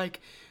noticed it's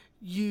like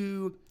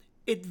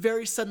it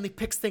very suddenly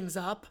picks things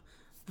up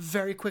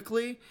very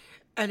quickly,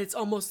 and it's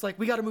almost like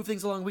we got to move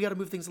things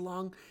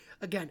along.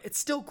 Again, it's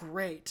still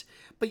great,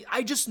 but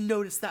I just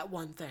noticed that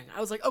one thing.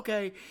 I was like,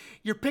 okay,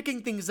 you're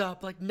picking things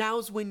up. Like,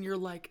 now's when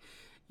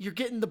you're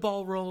getting the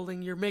ball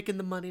rolling, you're making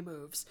the money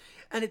moves,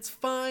 and it's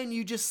fine.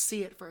 You just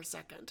see it for a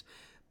second.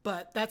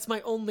 But that's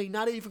my only,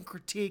 not even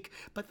critique,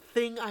 but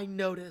thing I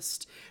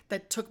noticed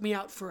that took me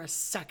out for a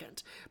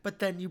second. But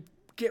then you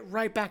get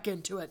right back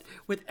into it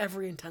with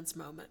every intense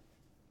moment.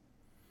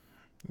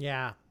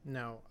 Yeah,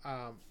 no.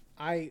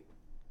 Do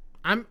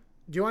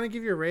you want to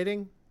give your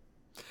rating?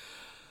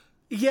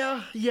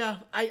 Yeah.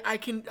 I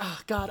can,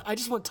 oh God, I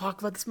just want to talk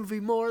about this movie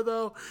more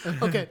though.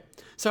 Okay,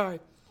 sorry.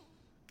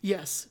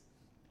 Yes.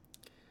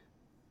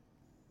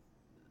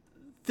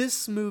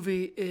 This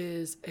movie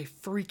is a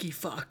freaky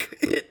fuck.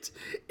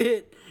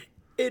 It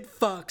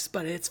fucks,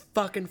 but it's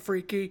fucking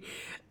freaky.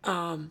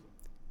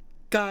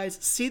 Guys,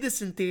 see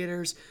this in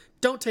theaters.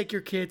 Don't take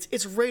your kids.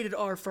 It's rated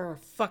R for a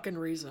fucking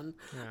reason.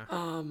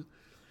 Yeah.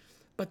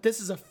 But this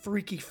is a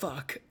freaky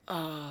fuck.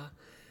 I'm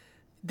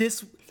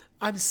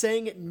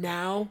saying it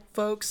now,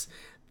 folks.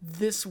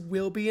 This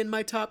will be in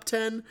my top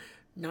 10.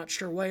 Not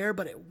sure where,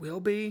 but it will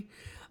be.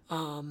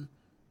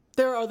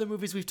 There are other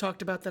movies we've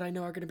talked about that I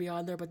know are going to be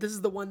on there, but this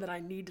is the one that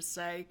I need to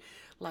say.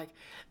 Like,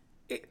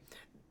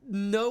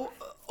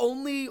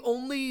 only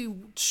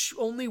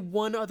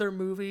one other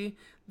movie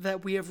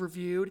that we have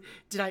reviewed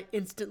did I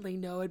instantly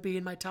know it'd be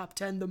in my top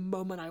 10 the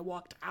moment I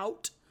walked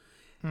out.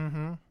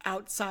 Mm-hmm.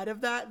 Outside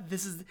of that,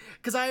 this is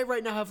because I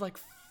right now have like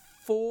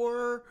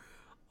 4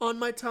 on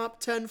my top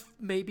 10,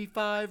 maybe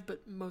 5,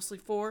 but mostly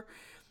 4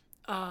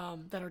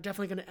 that are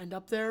definitely going to end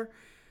up there.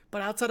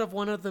 But outside of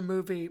one other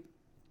movie,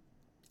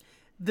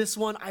 this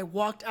one I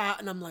walked out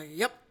and I'm like,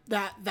 yep,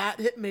 that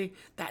hit me.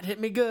 That hit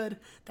me good.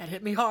 That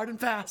hit me hard and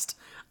fast.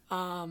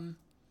 And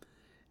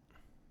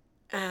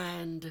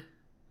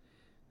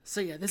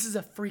so yeah, this is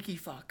a freaky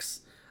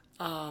fucks.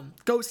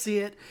 Go see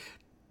it.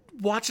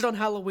 Watch it on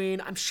Halloween.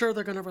 I'm sure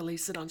they're gonna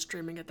release it on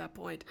streaming at that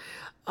point.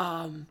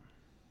 God,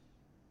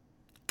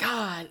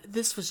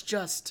 this was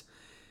just.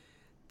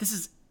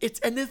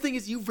 And the thing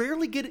is, you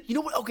rarely get it. You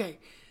know what? Okay,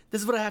 this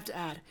is what I have to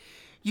add.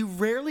 You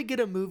rarely get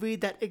a movie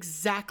that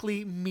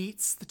exactly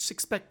meets the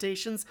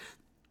expectations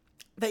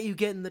that you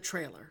get in the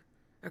trailer,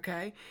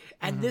 okay?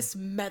 And this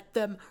met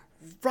them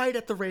right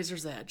at the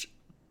razor's edge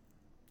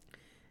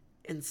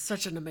in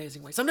such an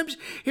amazing way. Sometimes,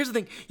 here's the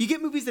thing. You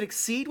get movies that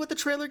exceed what the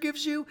trailer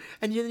gives you,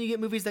 and then you get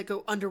movies that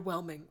go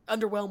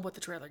underwhelm what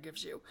the trailer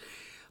gives you.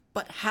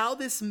 But how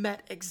this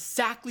met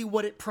exactly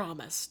what it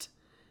promised,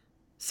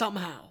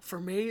 somehow, for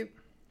me,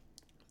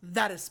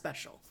 that is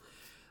special.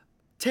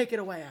 Take it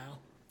away, Al.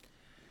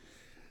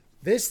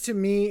 This, to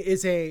me,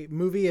 is a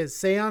movie as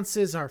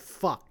seances are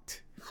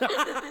fucked.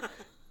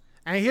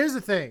 And here's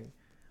the thing.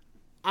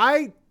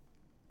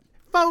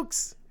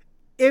 Folks,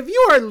 if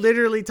you are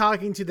literally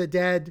talking to the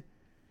dead,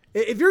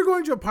 if you're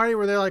going to a party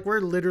where they're like,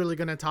 we're literally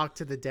going to talk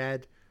to the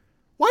dead,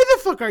 why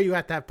the fuck are you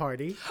at that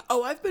party?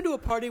 Oh, I've been to a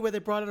party where they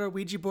brought out a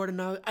Ouija board, and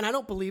I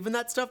don't believe in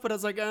that stuff, but I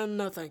was like,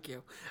 no, thank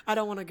you. I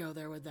don't want to go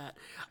there with that.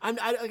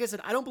 Like I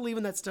said, I don't believe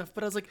in that stuff,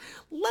 but I was like,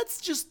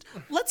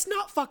 let's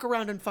not fuck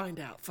around and find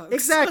out, folks.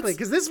 Exactly,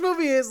 because this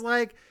movie is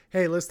like,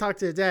 hey, let's talk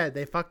to the dead.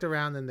 They fucked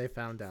around and they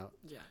found out.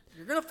 Yeah,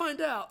 you're going to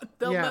find out.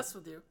 They'll mess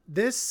with you.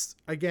 This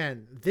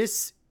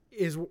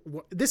is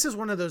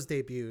one of those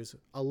debuts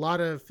a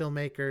lot of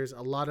filmmakers,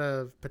 a lot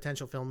of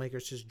potential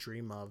filmmakers just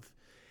dream of.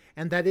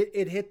 And that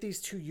it hit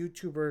these 2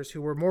 YouTubers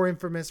who were more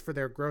infamous for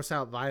their gross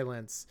out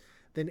violence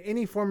than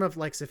any form of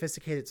like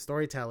sophisticated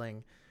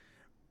storytelling.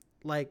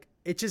 Like,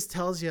 it just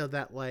tells you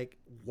that like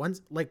once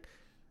like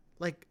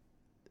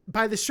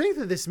by the strength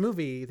of this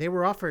movie, they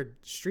were offered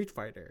Street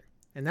Fighter,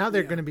 and now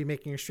they're going to be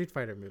making a Street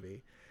Fighter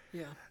movie.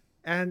 Yeah.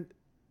 And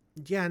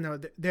yeah, no,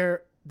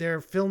 their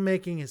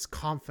filmmaking is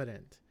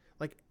confident.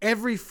 Like,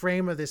 every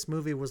frame of this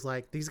movie was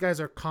like, these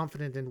guys are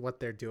confident in what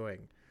they're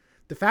doing.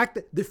 The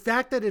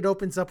fact that it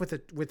opens up with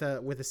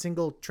a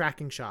single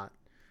tracking shot,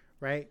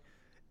 right?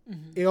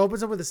 Mm-hmm. It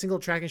opens up with a single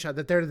tracking shot,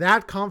 that they're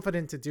that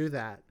confident to do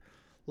that.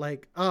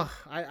 Like,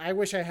 I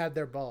wish I had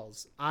their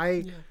balls.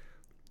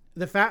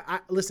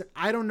 Listen,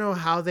 I don't know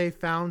how they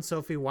found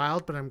Sophie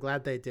Wilde, but I'm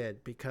glad they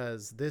did,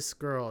 because this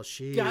girl,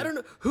 I don't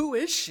know. Who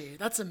is she?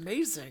 That's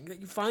amazing that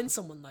you find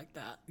someone like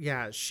that.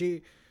 Yeah,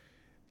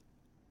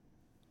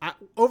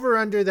 over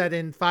under that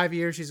in 5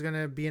 years, she's going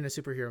to be in a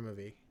superhero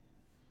movie.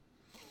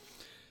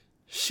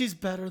 She's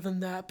better than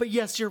that. But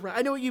yes, you're right.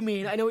 I know what you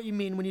mean. I know what you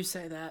mean when you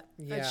say that.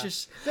 Yeah. It's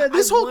just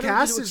this whole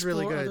cast is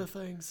really good. Other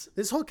things.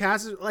 This whole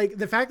cast is like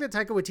the fact that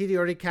Taika Waititi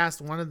already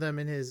cast one of them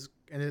in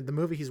the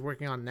movie he's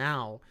working on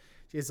now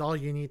is all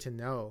you need to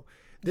know.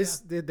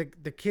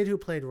 The kid who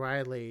played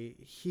Riley,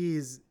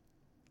 he's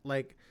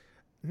like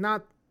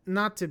not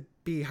to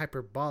be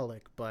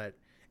hyperbolic, but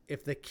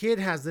if the kid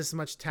has this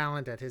much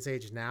talent at his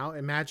age now,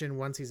 imagine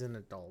once he's an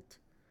adult.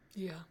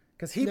 Yeah.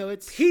 Because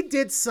he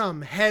did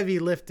some heavy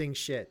lifting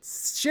shit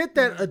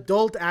that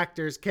adult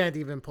actors can't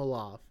even pull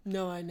off.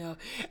 No, I know.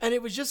 And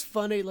it was just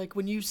funny, like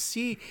when you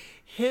see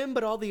him,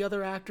 but all the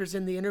other actors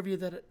in the interview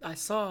that I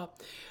saw,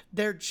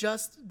 they're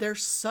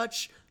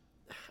such,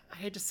 I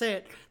hate to say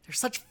it, they're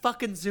such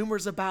fucking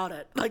Zoomers about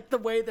it. Like the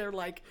way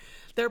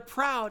they're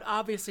proud,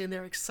 obviously, and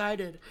they're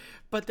excited,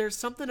 but there's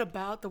something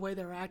about the way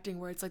they're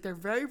acting where it's like they're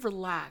very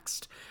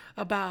relaxed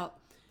about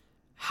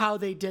how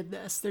they did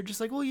this. They're just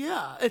like, well,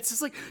 yeah. It's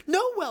just like,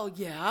 no, well,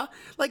 yeah.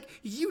 Like,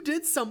 you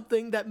did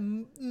something that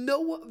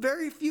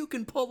very few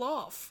can pull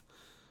off.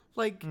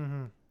 Like,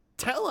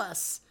 tell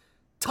us.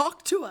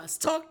 Talk to us.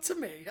 Talk to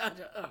me.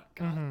 Oh,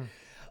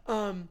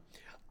 God.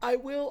 I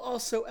will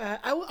also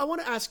add, I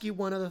want to ask you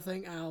one other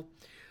thing, Al.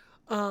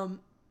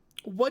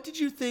 What did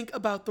you think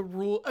about the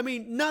rule? I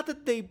mean,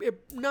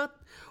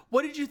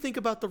 what did you think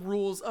about the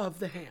rules of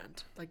the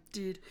hand? Like,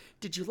 did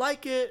you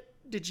like it?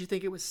 Did you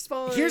think it was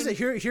fun? Here's the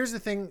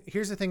thing.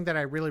 Here's the thing that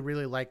I really,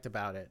 really liked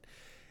about it.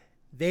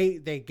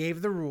 They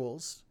gave the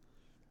rules.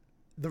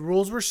 The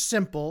rules were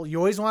simple. You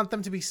always want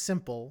them to be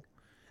simple,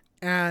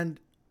 and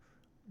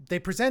they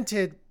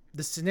presented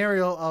the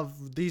scenario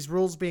of these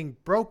rules being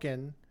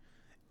broken,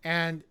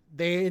 and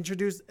they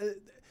introduced.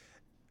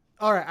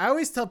 All right, I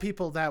always tell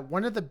people that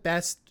one of the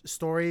best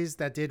stories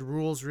that did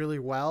rules really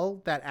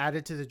well that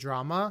added to the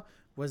drama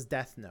was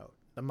Death Note,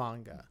 the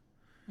manga.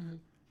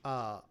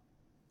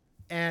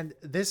 And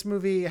this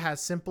movie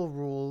has simple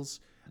rules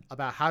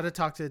about how to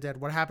talk to the dead,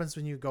 what happens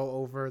when you go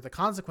over, the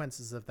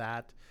consequences of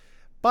that.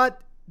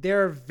 But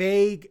there are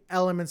vague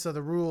elements of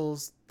the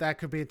rules that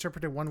could be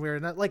interpreted one way or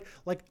another.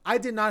 Like I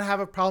did not have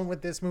a problem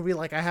with this movie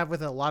like I have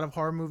with a lot of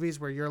horror movies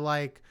where you're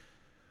like,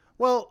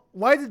 well,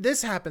 why did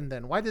this happen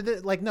then? Why did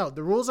it? Like, no,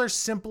 the rules are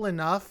simple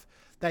enough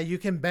that you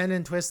can bend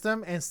and twist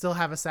them and still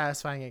have a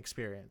satisfying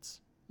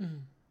experience.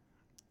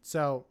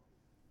 So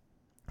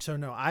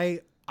no,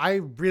 I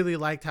really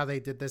liked how they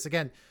did this.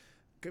 Again,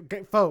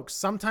 folks,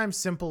 sometimes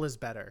simple is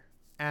better.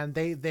 And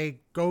they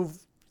go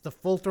the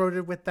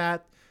full-throated with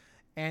that.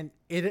 And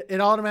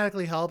it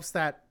automatically helps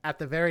that at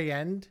the very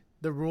end,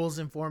 the rules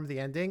inform the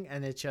ending.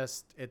 And it's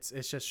just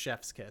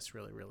chef's kiss.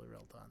 Really, really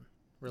well done.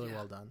 Really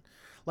well done.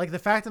 Like, the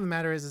fact of the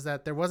matter is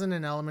that there wasn't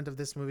an element of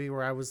this movie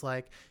where I was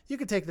like, you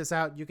could take this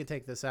out, you could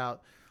take this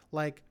out.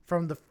 Like,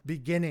 from the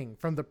beginning,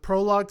 from the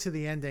prologue to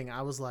the ending,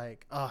 I was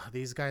like, oh,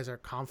 these guys are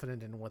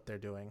confident in what they're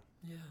doing.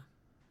 Yeah.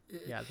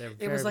 They're very,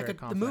 it was like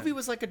very the movie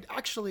was like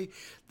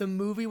the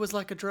movie was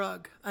like a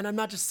drug, and I'm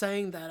not just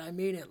saying that, I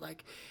mean it.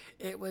 Like,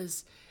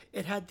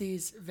 it had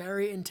these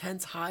very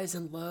intense highs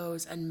and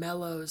lows and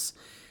mellows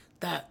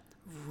that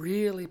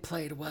really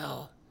played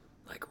well,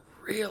 like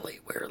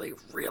really, really,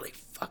 really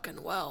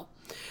fucking well.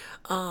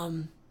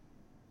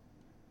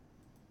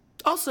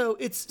 Also,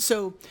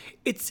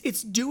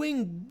 it's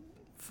doing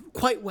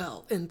quite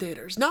well in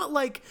theaters. Not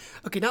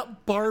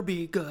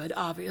Barbie good,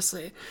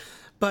 obviously,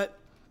 but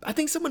I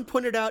think someone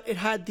pointed out it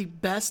had the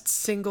best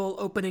single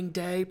opening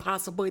day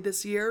possibly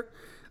this year.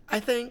 I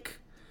think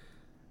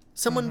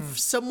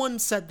someone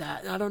said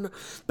that. I don't know,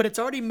 but it's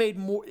already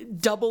made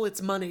double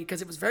its money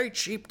because it was very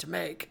cheap to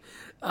make,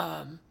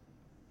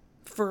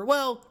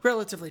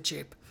 relatively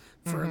cheap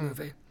for a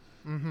movie.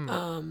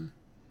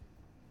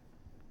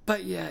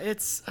 But yeah,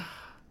 it's.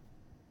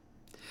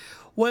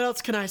 What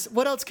else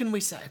can we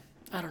say?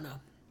 I don't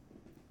know.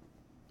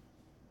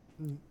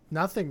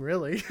 Nothing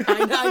really.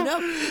 I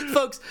know,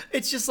 folks.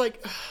 It's just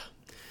like.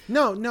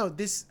 No.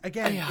 This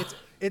again.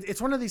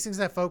 It's one of these things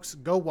that folks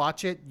go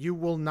watch it. You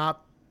will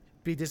not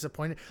be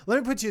disappointed.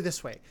 Let me put you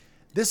this way.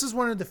 This is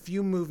one of the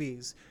few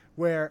movies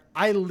where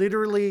I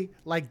literally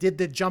did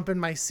the jump in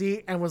my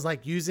seat and was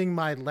using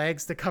my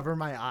legs to cover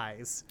my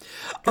eyes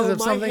because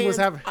if something was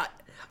happening.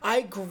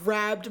 I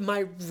grabbed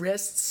my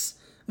wrist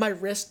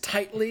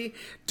tightly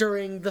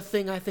during the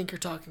thing I think you're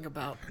talking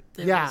about.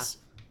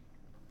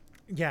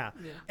 Yeah.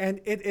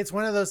 And it's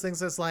one of those things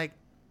that's like,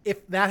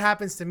 if that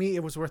happens to me,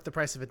 it was worth the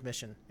price of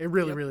admission. It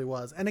really, really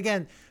was. And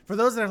again, for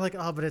those that are like,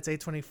 oh, but it's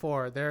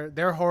A24,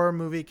 their horror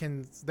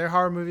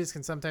movies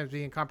can sometimes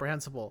be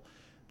incomprehensible.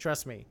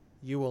 Trust me,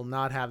 you will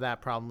not have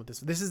that problem with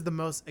this. This is the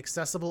most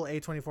accessible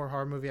A24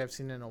 horror movie I've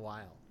seen in a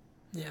while.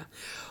 Yeah.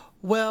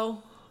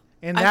 Well,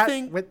 and that, I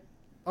think...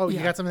 You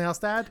got something else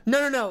to add?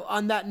 No.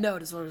 On that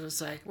note is what I was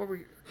going to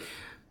say.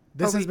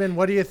 This has been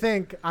What Do You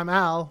Think? I'm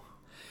Al.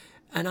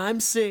 And I'm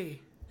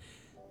C.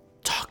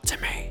 Talk to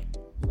me.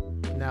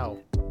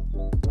 No.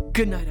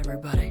 Good night,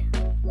 everybody.